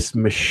 sort of this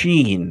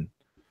machine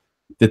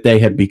that they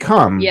had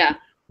become,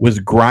 was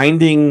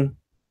grinding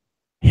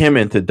him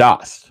into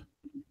dust.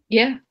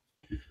 Yeah.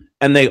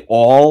 And they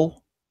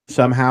all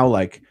somehow,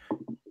 like,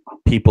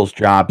 people's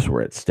jobs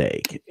were at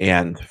stake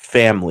and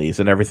families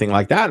and everything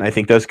like that. And I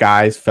think those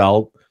guys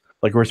felt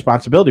like a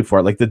responsibility for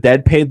it. Like the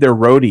Dead paid their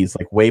roadies,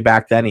 like way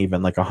back then,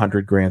 even like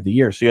 $100,000 a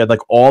year. So you had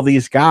like all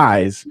these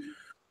guys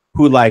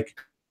who, like,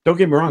 don't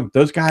get me wrong,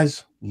 those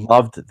guys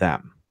loved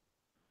them.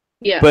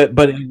 Yeah. But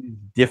it's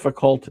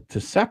difficult to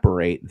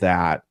separate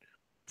that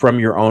from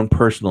your own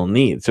personal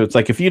needs. So it's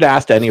like if you'd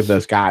asked any of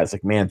those guys,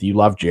 like, man, do you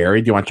love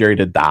Jerry? Do you want Jerry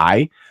to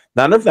die?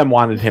 None of them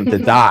wanted him to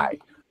die.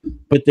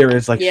 But there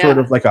is like sort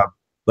of like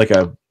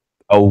a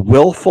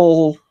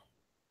willful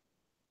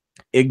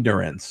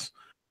ignorance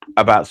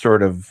about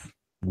sort of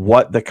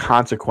what the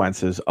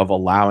consequences of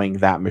allowing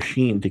that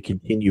machine to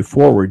continue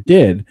forward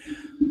did,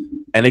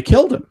 and it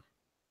killed him.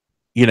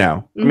 You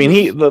know, I mean,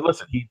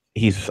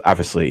 he's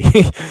obviously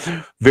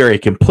very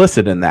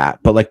complicit in that,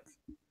 but like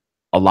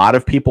a lot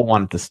of people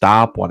wanted to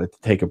stop, wanted to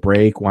take a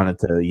break, wanted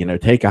to, you know,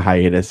 take a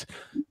hiatus,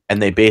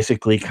 and they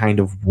basically kind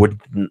of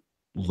wouldn't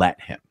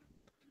let him,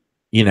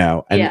 you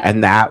know,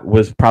 and that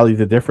was probably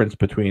the difference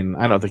between,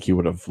 I don't think he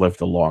would have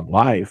lived a long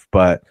life,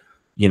 but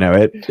you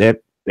know,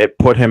 it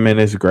put him in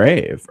his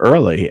grave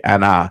early.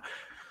 And I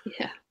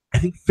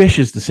think Fish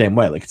is the same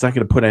way. Like, it's not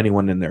going to put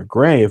anyone in their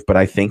grave, but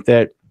I think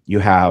that you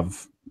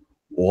have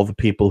all the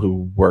people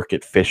who work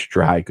at Fish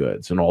Dry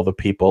Goods and all the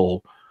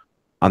people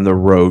on the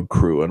road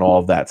crew and all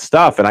of that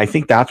stuff. And I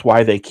think that's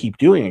why they keep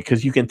doing it,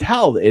 because you can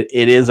tell it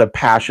is a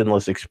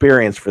passionless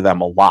experience for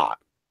them a lot.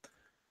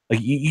 Like,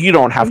 you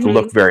don't have to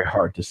look very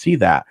hard to see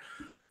that.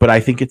 But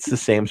I think it's the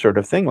same sort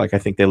of thing. Like, I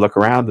think they look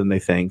around and they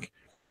think,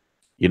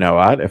 you know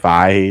what,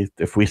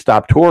 if we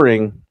stop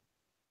touring,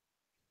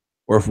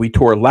 or if we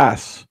tour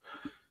less,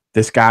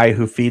 this guy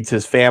who feeds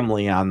his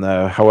family on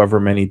the however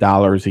many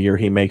dollars a year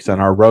he makes on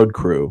our road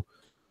crew,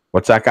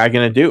 what's that guy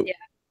going to do? Yeah.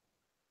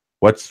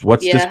 What's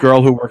this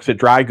girl who works at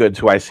Dry Goods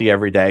who I see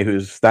every day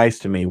who's nice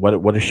to me?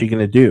 What is she going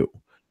to do?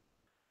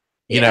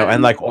 You know,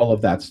 and like all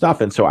of that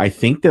stuff. And so I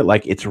think that,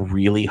 like, it's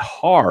really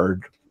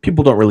hard.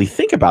 People don't really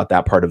think about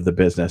that part of the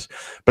business,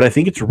 but I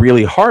think it's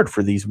really hard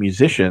for these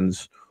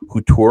musicians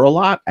who tour a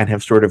lot and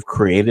have sort of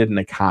created an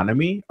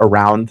economy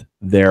around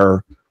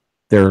their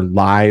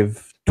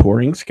live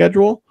touring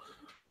schedule,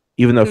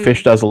 even though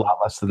Fish does a lot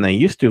less than they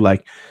used to.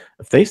 Like,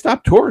 if they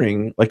stop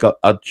touring, like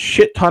a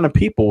shit ton of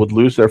people would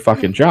lose their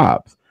fucking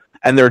jobs,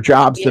 and their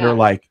jobs that are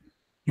like,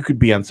 you could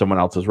be on someone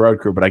else's road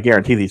crew, but I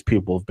guarantee these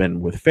people have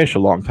been with Fish a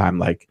long time,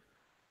 like,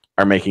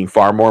 are making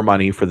far more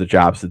money for the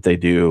jobs that they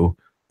do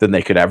than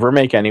they could ever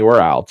make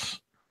anywhere else,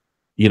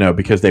 you know,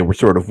 because they were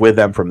sort of with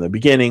them from the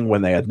beginning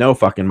when they had no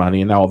fucking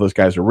money, and now all those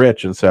guys are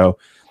rich. And so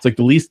it's like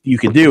the least you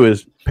can do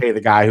is pay the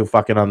guy who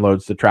fucking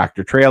unloads the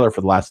tractor trailer for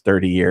the last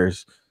 30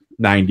 years,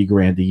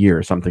 $90,000 a year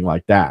or something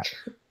like that.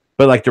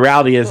 But like the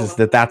reality is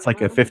that that's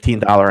like a $15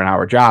 an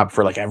hour job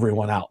for like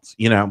everyone else,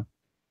 you know?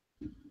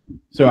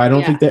 So I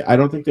don't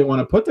think they want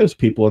to put those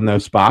people in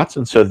those spots,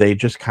 and so they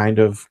just kind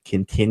of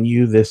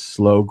continue this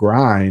slow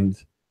grind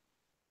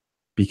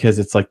because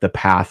it's like the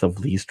path of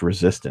least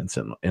resistance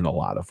in a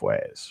lot of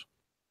ways.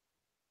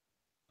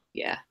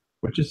 Yeah.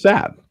 Which is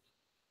sad.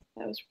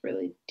 That was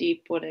really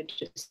deep what I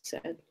just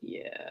said.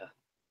 Yeah.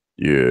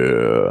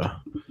 Yeah.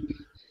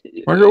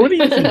 Margaret, what do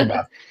you think about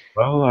that?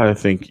 Well, I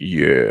think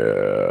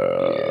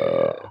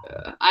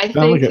I sound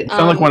think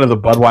like one of the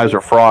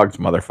Budweiser frogs,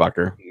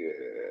 motherfucker.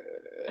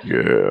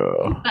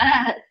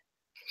 Yeah.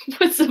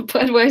 What's a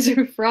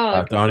Budweiser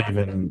frog?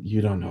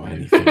 You don't know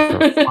anything.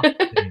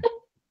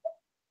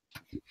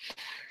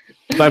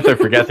 Sometimes I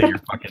forget that you're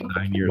fucking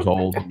 9 years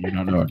old and you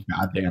don't know a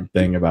goddamn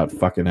thing about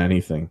fucking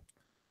anything.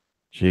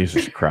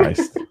 Jesus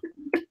Christ.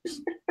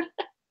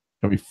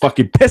 Gonna be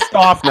fucking pissed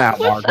off now,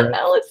 Margaret.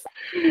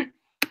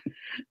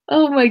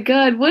 Oh my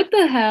god, what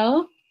the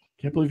hell?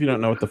 Can't believe you don't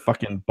know what the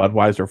fucking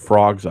Budweiser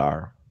frogs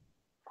are.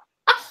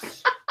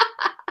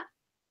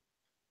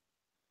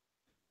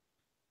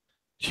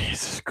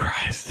 Jesus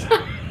Christ.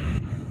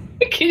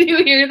 Can you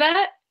hear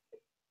that?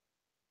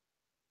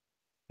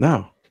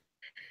 No.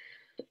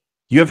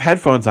 You have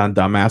headphones on,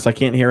 dumbass. I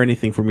can't hear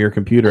anything from your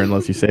computer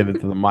unless you say that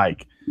to the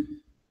mic. Do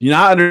you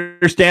not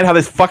understand how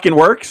this fucking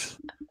works?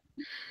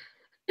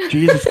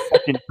 Jesus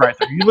fucking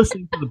Christ. Are you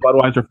listening to the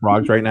Budweiser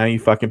frogs right now, you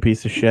fucking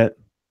piece of shit?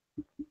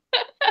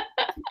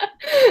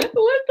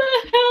 What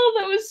the hell?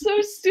 That was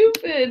so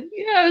stupid.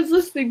 Yeah, I was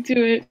listening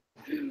to it.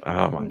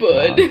 Oh my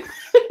god.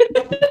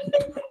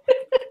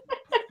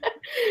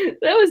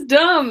 That was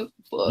dumb.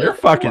 You're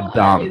fucking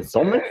dumb.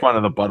 Don't make fun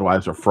of the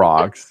Budweiser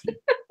frogs.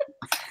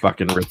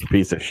 Fucking rich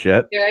piece of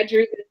shit. Here, I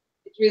drew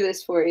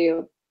this for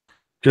you.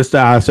 Just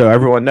so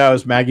everyone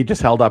knows, Maggie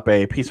just held up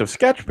a piece of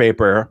sketch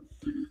paper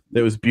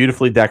that was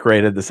beautifully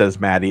decorated that says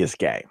Maddie is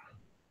gay.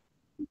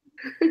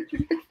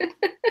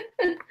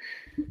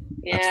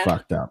 Yeah. That's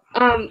fucked up.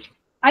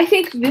 I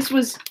think this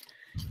was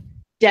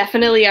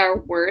definitely our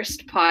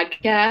worst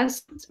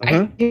podcast.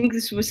 I think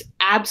this was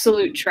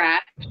absolute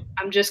trash.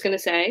 I'm just gonna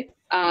say.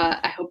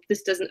 I hope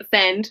this doesn't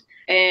offend,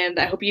 and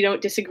I hope you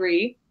don't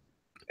disagree.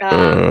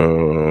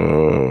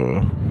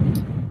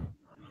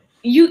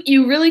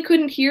 You really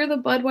couldn't hear the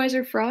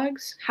Budweiser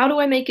frogs? How do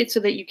I make it so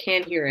that you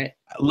can hear it?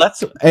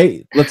 Let's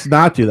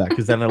not do that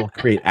because then it'll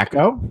create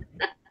echo.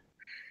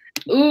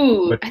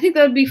 Ooh, but I think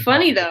that would be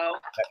funny though.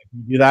 If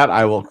you do that,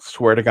 I will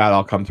swear to God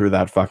I'll come through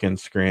that fucking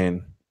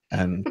screen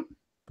and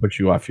put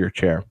you off your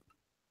chair.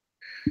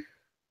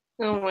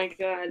 Oh my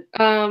god.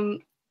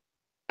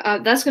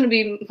 That's gonna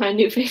be my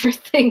new favorite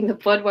thing, the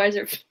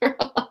Budweiser frog.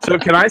 So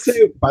can I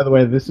say, by the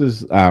way, this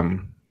is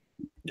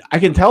I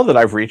can tell that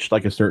I've reached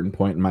like a certain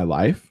point in my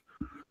life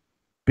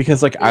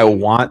because like I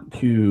want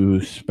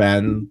to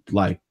spend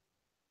like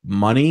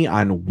money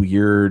on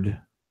weird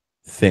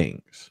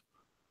things.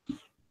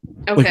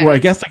 Okay. Like, well, I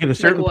guess like at a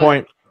certain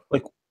point,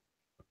 like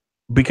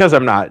because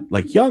I'm not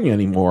like young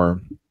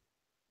anymore,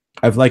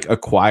 I've like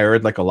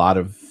acquired like a lot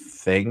of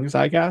things,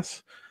 I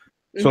guess.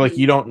 So like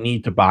you don't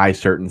need to buy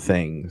certain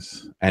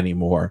things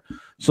anymore.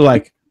 So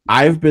like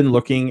I've been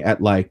looking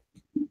at like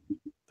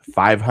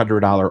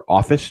 $500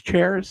 office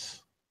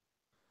chairs,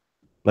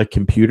 like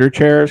computer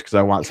chairs, because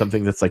I want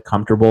something that's like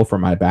comfortable for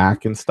my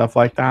back and stuff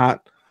like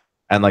that,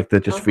 and like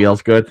that just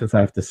feels good since I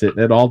have to sit in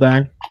it all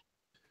day.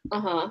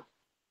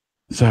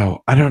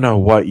 So I don't know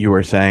what you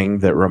were saying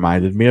that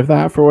reminded me of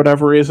that for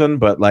whatever reason,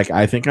 but like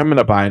I think I'm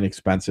gonna buy an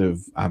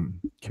expensive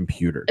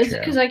computer chair. Is it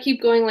because I keep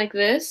going like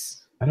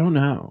this? I don't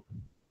know.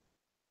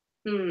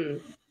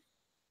 I'm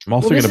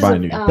also going to buy a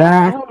new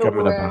deck. I'm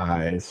going to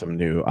buy some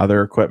new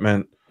other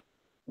equipment.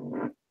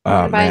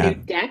 Buy a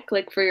new deck,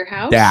 like for your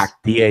house? DAC,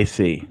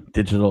 DAC,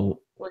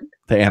 digital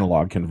to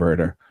analog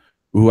converter.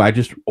 Ooh, I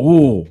just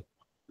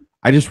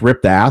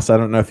ripped ass. I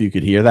don't know if you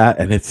could hear that,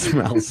 and it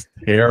smells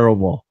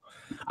terrible.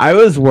 I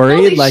was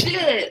worried. Holy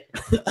shit.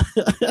 Look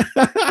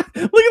at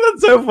that,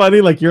 so funny.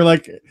 Like you're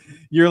like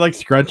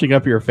scrunching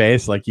up your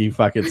face like you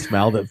fucking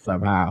smelled it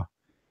somehow.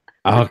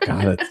 Oh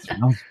god, it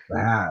smells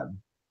bad.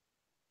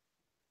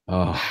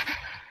 Oh,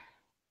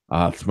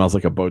 it smells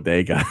like a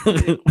bodega.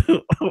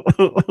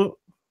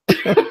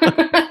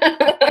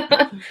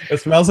 It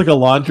smells like a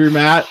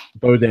laundromat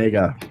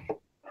bodega.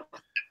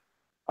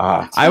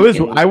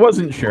 I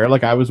wasn't sure.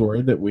 Like I was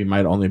worried that we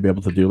might only be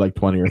able to do like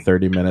 20 or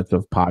 30 minutes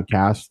of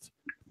podcast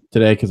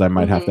today because I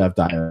might have to have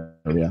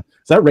diarrhea.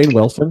 Is that Rainn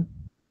Wilson?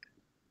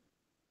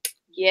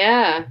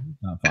 Yeah.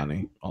 Not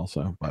funny.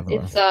 Also, by the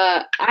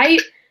way,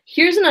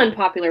 here's an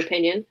unpopular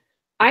opinion.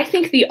 I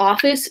think The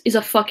Office is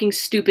a fucking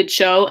stupid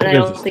show, and I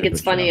don't think it's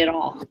funny at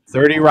all.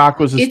 30 Rock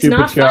was a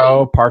stupid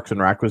show. Parks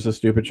and Rec was a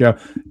stupid show.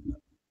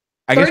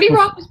 30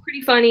 Rock was pretty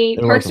funny.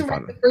 Parks and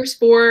Rec,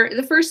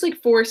 the first like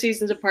 4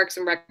 seasons of Parks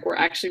and Rec were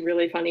actually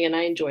really funny, and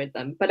I enjoyed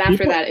them. But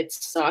after that, it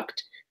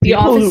sucked. The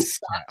Office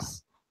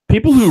sucks.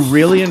 People who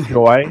really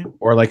enjoy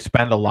or like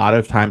spend a lot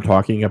of time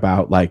talking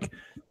about like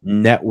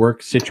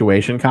network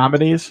situation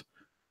comedies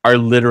are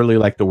literally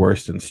like the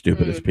worst and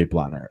stupidest people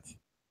on earth.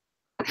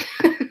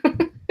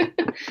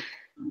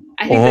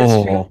 I think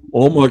that's true.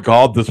 Oh my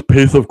God, this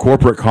piece of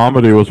corporate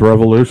comedy was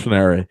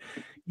revolutionary.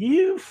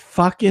 You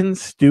fucking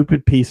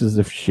stupid pieces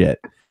of shit.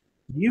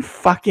 You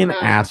fucking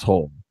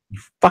asshole. You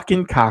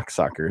fucking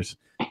cocksuckers.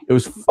 It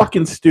was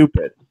fucking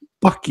stupid.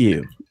 Fuck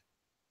you.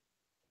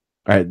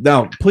 All right,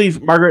 no, please,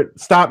 Margaret,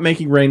 stop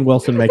making Rainn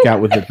Wilson make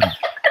out with the fuck.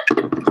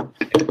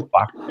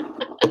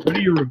 What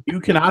are you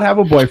cannot have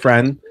a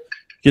boyfriend.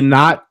 You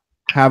cannot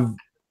have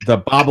the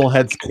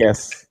bobblehead's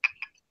kiss.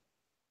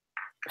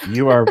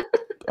 You are,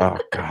 oh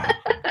God.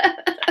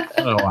 I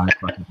don't know why I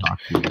fucking talk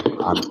to you,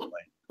 honestly.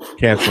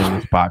 Canceling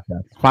this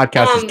podcast. This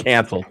podcast is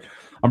canceled.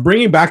 I'm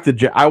bringing back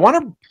I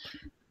want to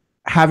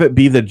have it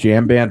be the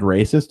jam band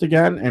racist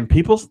again, and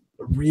people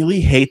really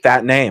hate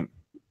that name.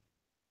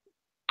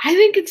 I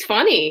think it's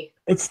funny.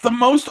 It's the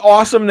most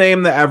awesome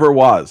name that ever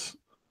was.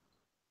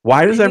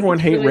 Why does everyone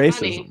hate really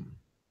racism?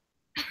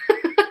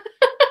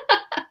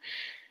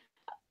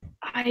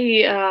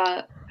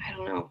 I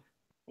don't know.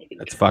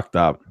 It's fucked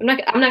up. I'm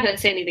not going to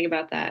say anything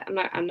about that.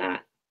 I'm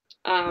not.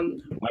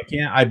 Why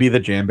can't I be the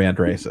jam band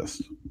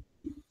racist?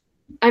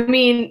 I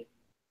mean,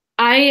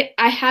 I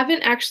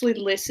haven't actually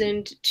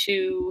listened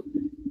to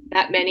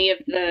that many of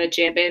the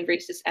jam band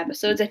racist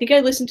episodes. I think I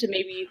listened to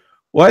maybe.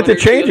 Well, I have to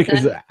change it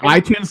because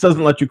iTunes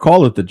doesn't let you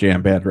call it the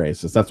jam band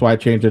racist. That's why I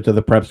changed it to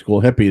the prep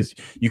school hippies.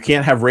 You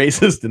can't have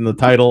racist in the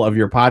title of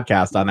your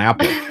podcast on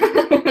Apple.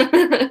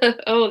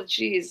 Oh,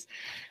 geez.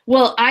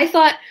 Well, I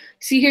thought,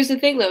 here's the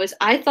thing though, is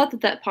I thought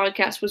that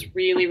podcast was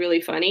really, really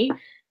funny.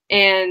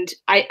 And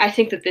I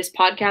think that this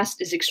podcast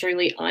is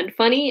extremely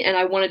unfunny, and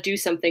I want to do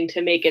something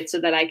to make it so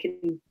that I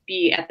can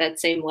be at that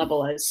same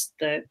level as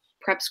the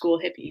prep school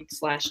hippie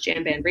 /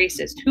 jam band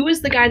racist. Who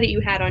is the guy that you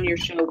had on your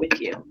show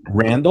with you?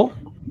 Randall.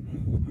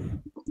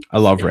 I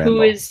love Randall.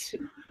 Who is?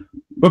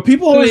 But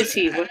people always, is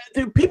he?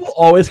 Dude, people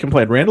always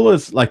complain. Randall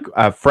is like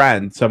a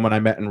friend, someone I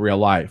met in real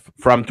life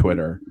from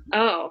Twitter.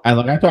 Oh. And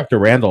like I talk to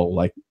Randall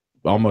like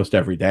almost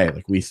every day.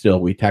 Like we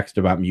text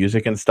about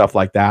music and stuff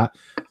like that.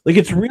 Like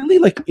it's really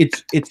like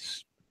it's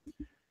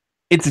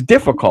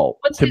difficult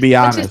to be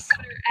honest. What's his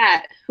Twitter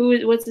at?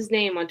 What's his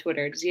name on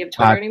Twitter? Does he have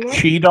Twitter anymore?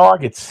 Chi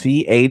Dog. It's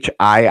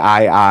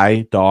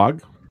CHIII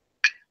dog.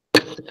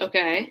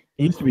 Okay.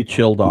 He used to be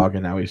Chill Dog,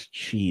 and now he's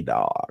Chi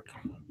Dog.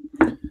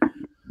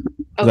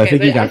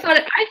 Okay, I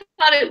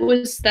thought it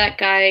was that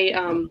guy,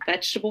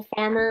 Vegetable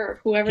Farmer or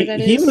whoever that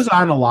is. He was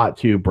on a lot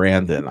too.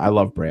 Brandon, I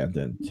love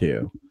Brandon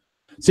too.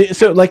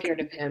 So like, scared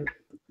of him.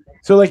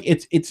 So like,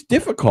 it's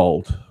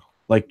difficult,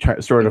 like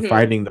sort of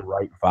finding the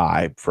right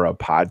vibe for a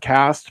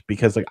podcast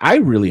because like I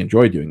really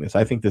enjoy doing this.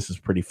 I think this is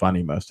pretty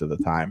funny most of the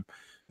time.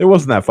 It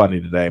wasn't that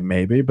funny today,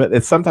 maybe,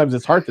 but sometimes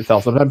it's hard to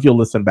tell. Sometimes you'll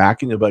listen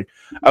back and you'll be like,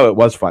 oh, it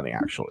was funny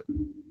actually.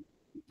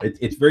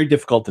 It's very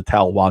difficult to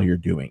tell while you're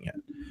doing it,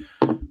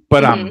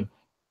 but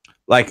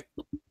like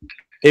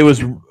it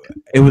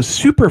was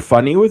super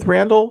funny with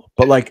Randall,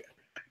 but like,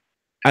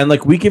 and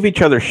like we give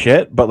each other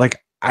shit, but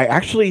like I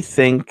actually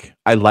think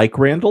I like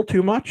Randall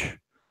too much.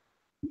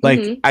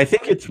 Like I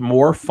think it's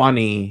more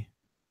funny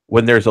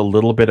when there's a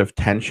little bit of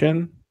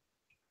tension,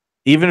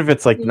 even if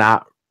it's like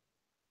not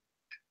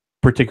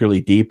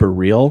particularly deep or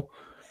real,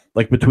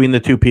 like between the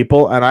two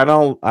people. And I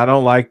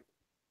don't like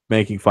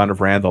making fun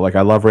of Randall. Like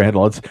I love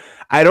Randall.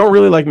 I don't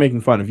really like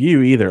making fun of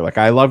you either. Like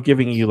I love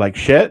giving you like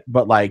shit,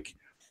 but like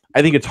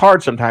I think it's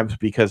hard sometimes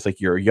because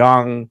like you're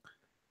young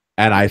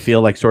and I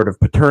feel like sort of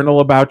paternal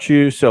about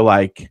you. So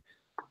like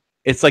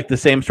it's like the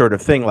same sort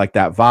of thing, like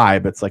that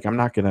vibe. It's like I'm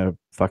not gonna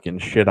fucking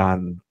shit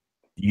on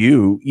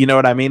you, you know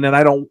what I mean?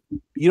 And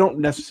you don't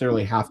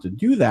necessarily have to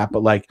do that,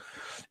 but like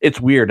it's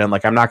weird. And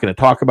like I'm not gonna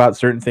talk about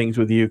certain things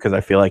with you because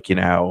I feel like, you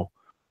know,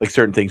 like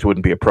certain things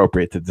wouldn't be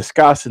appropriate to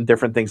discuss and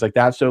different things like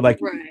that. So like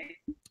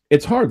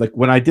it's hard. Like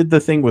when I did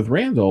the thing with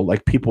Randall,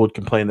 like people would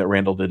complain that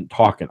Randall didn't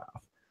talk enough.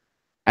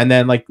 And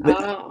then like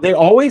they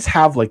always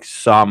have like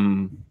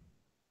some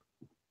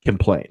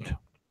complaint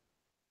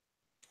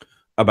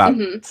about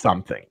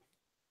something.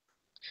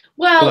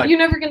 Well, like, you're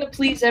never going to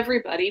please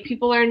everybody.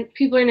 People are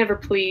never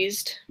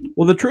pleased.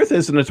 Well, the truth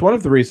is, and it's one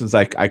of the reasons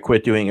I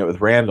quit doing it with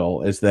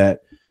Randall, is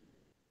that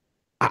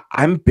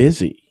I'm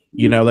busy.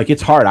 You know, like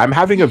it's hard. I'm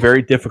having a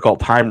very difficult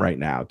time right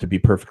now, to be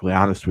perfectly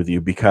honest with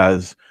you,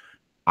 because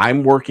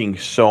I'm working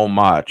so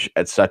much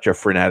at such a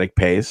frenetic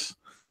pace.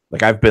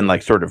 Like I've been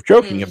like sort of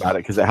joking about it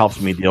because it helps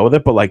me deal with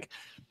it, but like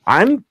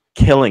I'm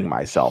killing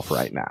myself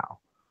right now.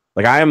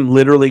 Like I am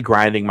literally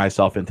grinding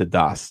myself into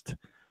dust.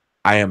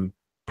 I am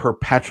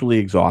perpetually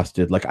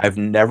exhausted. Like I've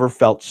never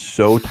felt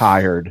so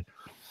tired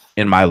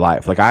in my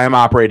life. Like I am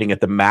operating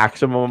at the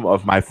maximum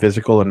of my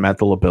physical and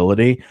mental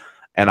ability,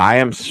 and I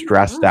am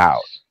stressed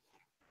out.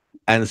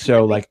 And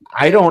so like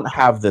I don't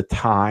have the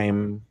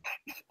time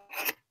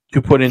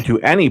to put into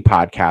any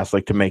podcast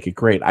like to make it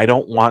great. I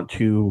don't want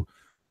to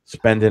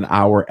spend an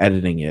hour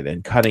editing it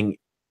and cutting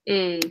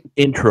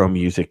intro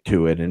music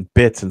to it and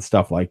bits and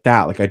stuff like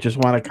that. Like I just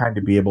want to kind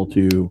of be able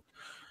to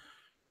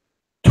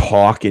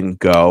talk and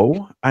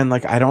go, and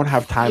like I don't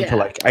have time to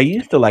like I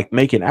used to like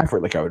make an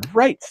effort, like I would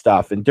write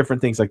stuff and different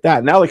things like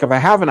that. Now like if I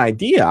have an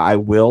idea I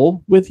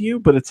will with you,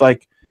 but it's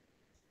like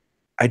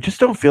I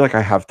just don't feel like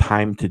I have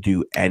time to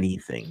do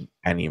anything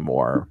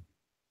anymore.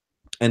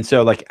 And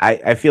so like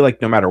I feel like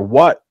no matter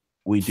what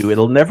we do,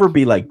 it'll never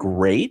be like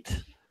great,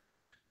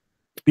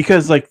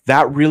 because like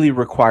that really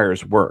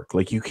requires work.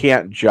 Like you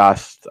can't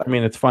just, I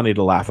mean, it's funny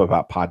to laugh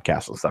about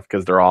podcasts and stuff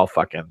because they're all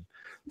fucking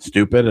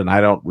stupid and I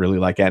don't really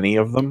like any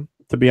of them,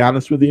 to be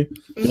honest with you.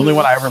 The only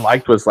one I ever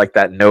liked was like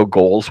that no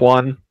goals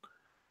one.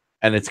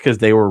 And it's because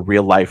they were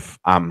real life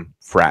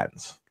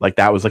friends. Like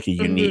that was like a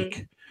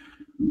unique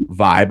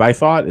vibe, I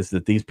thought, is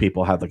that these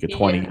people had like a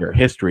 20-year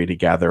history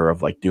together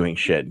of like doing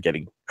shit and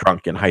getting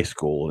drunk in high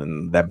school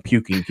and them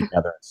puking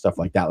together and stuff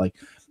like that. Like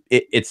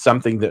it's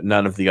something that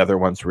none of the other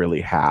ones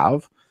really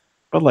have.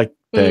 But like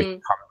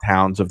the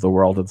towns of the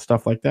world and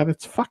stuff like that,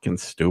 it's fucking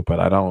stupid.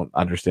 I don't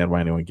understand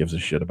why anyone gives a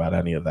shit about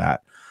any of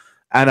that.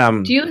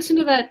 And do you listen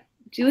to that?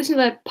 Do you listen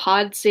to that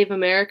Pod Save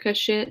America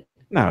shit?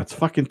 No, it's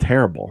fucking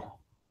terrible.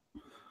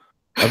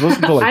 I've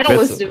listened to like I don't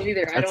listen to it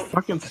either. That's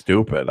fucking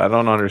stupid. I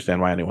don't understand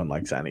why anyone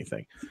likes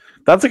anything.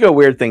 That's like a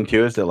weird thing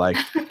too, is that like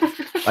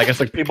I guess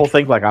like people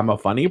think like I'm a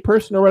funny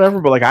person or whatever,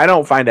 but like I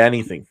don't find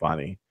anything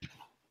funny.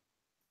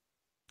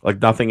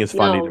 Like nothing is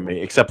funny to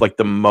me except like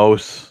the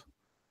most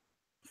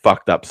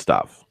fucked up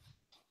stuff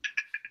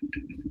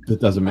that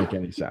doesn't make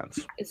any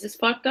sense. Is this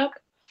fucked up?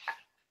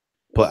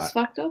 Is this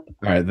fucked up?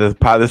 All right, this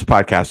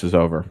podcast is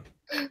over.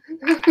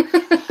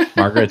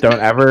 Margaret, don't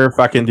ever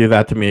fucking do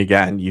that to me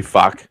again, you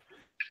fuck.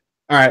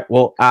 All right.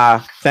 Well,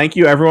 thank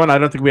you, everyone. I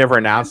don't think we ever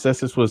announced this.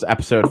 This was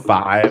episode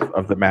 5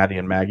 of the Maddie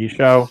and Maggie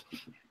show.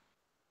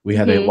 We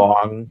had a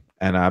long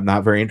and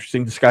not very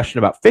interesting discussion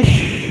about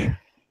fish,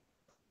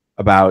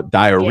 about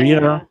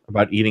diarrhea,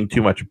 about eating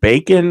too much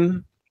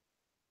bacon.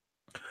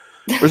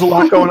 There's a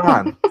lot going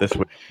on this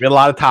week. We had a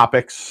lot of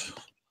topics,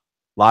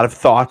 a lot of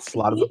thoughts, a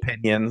lot of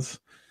opinions.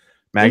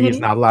 Maggie's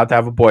not allowed to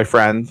have a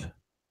boyfriend.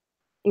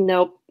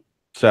 Nope.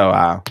 So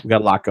we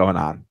got a lot going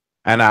on.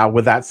 And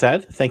with that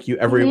said, thank you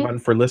everyone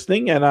for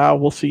listening, and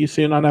we'll see you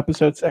soon on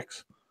episode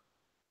 6.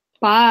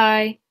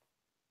 Bye.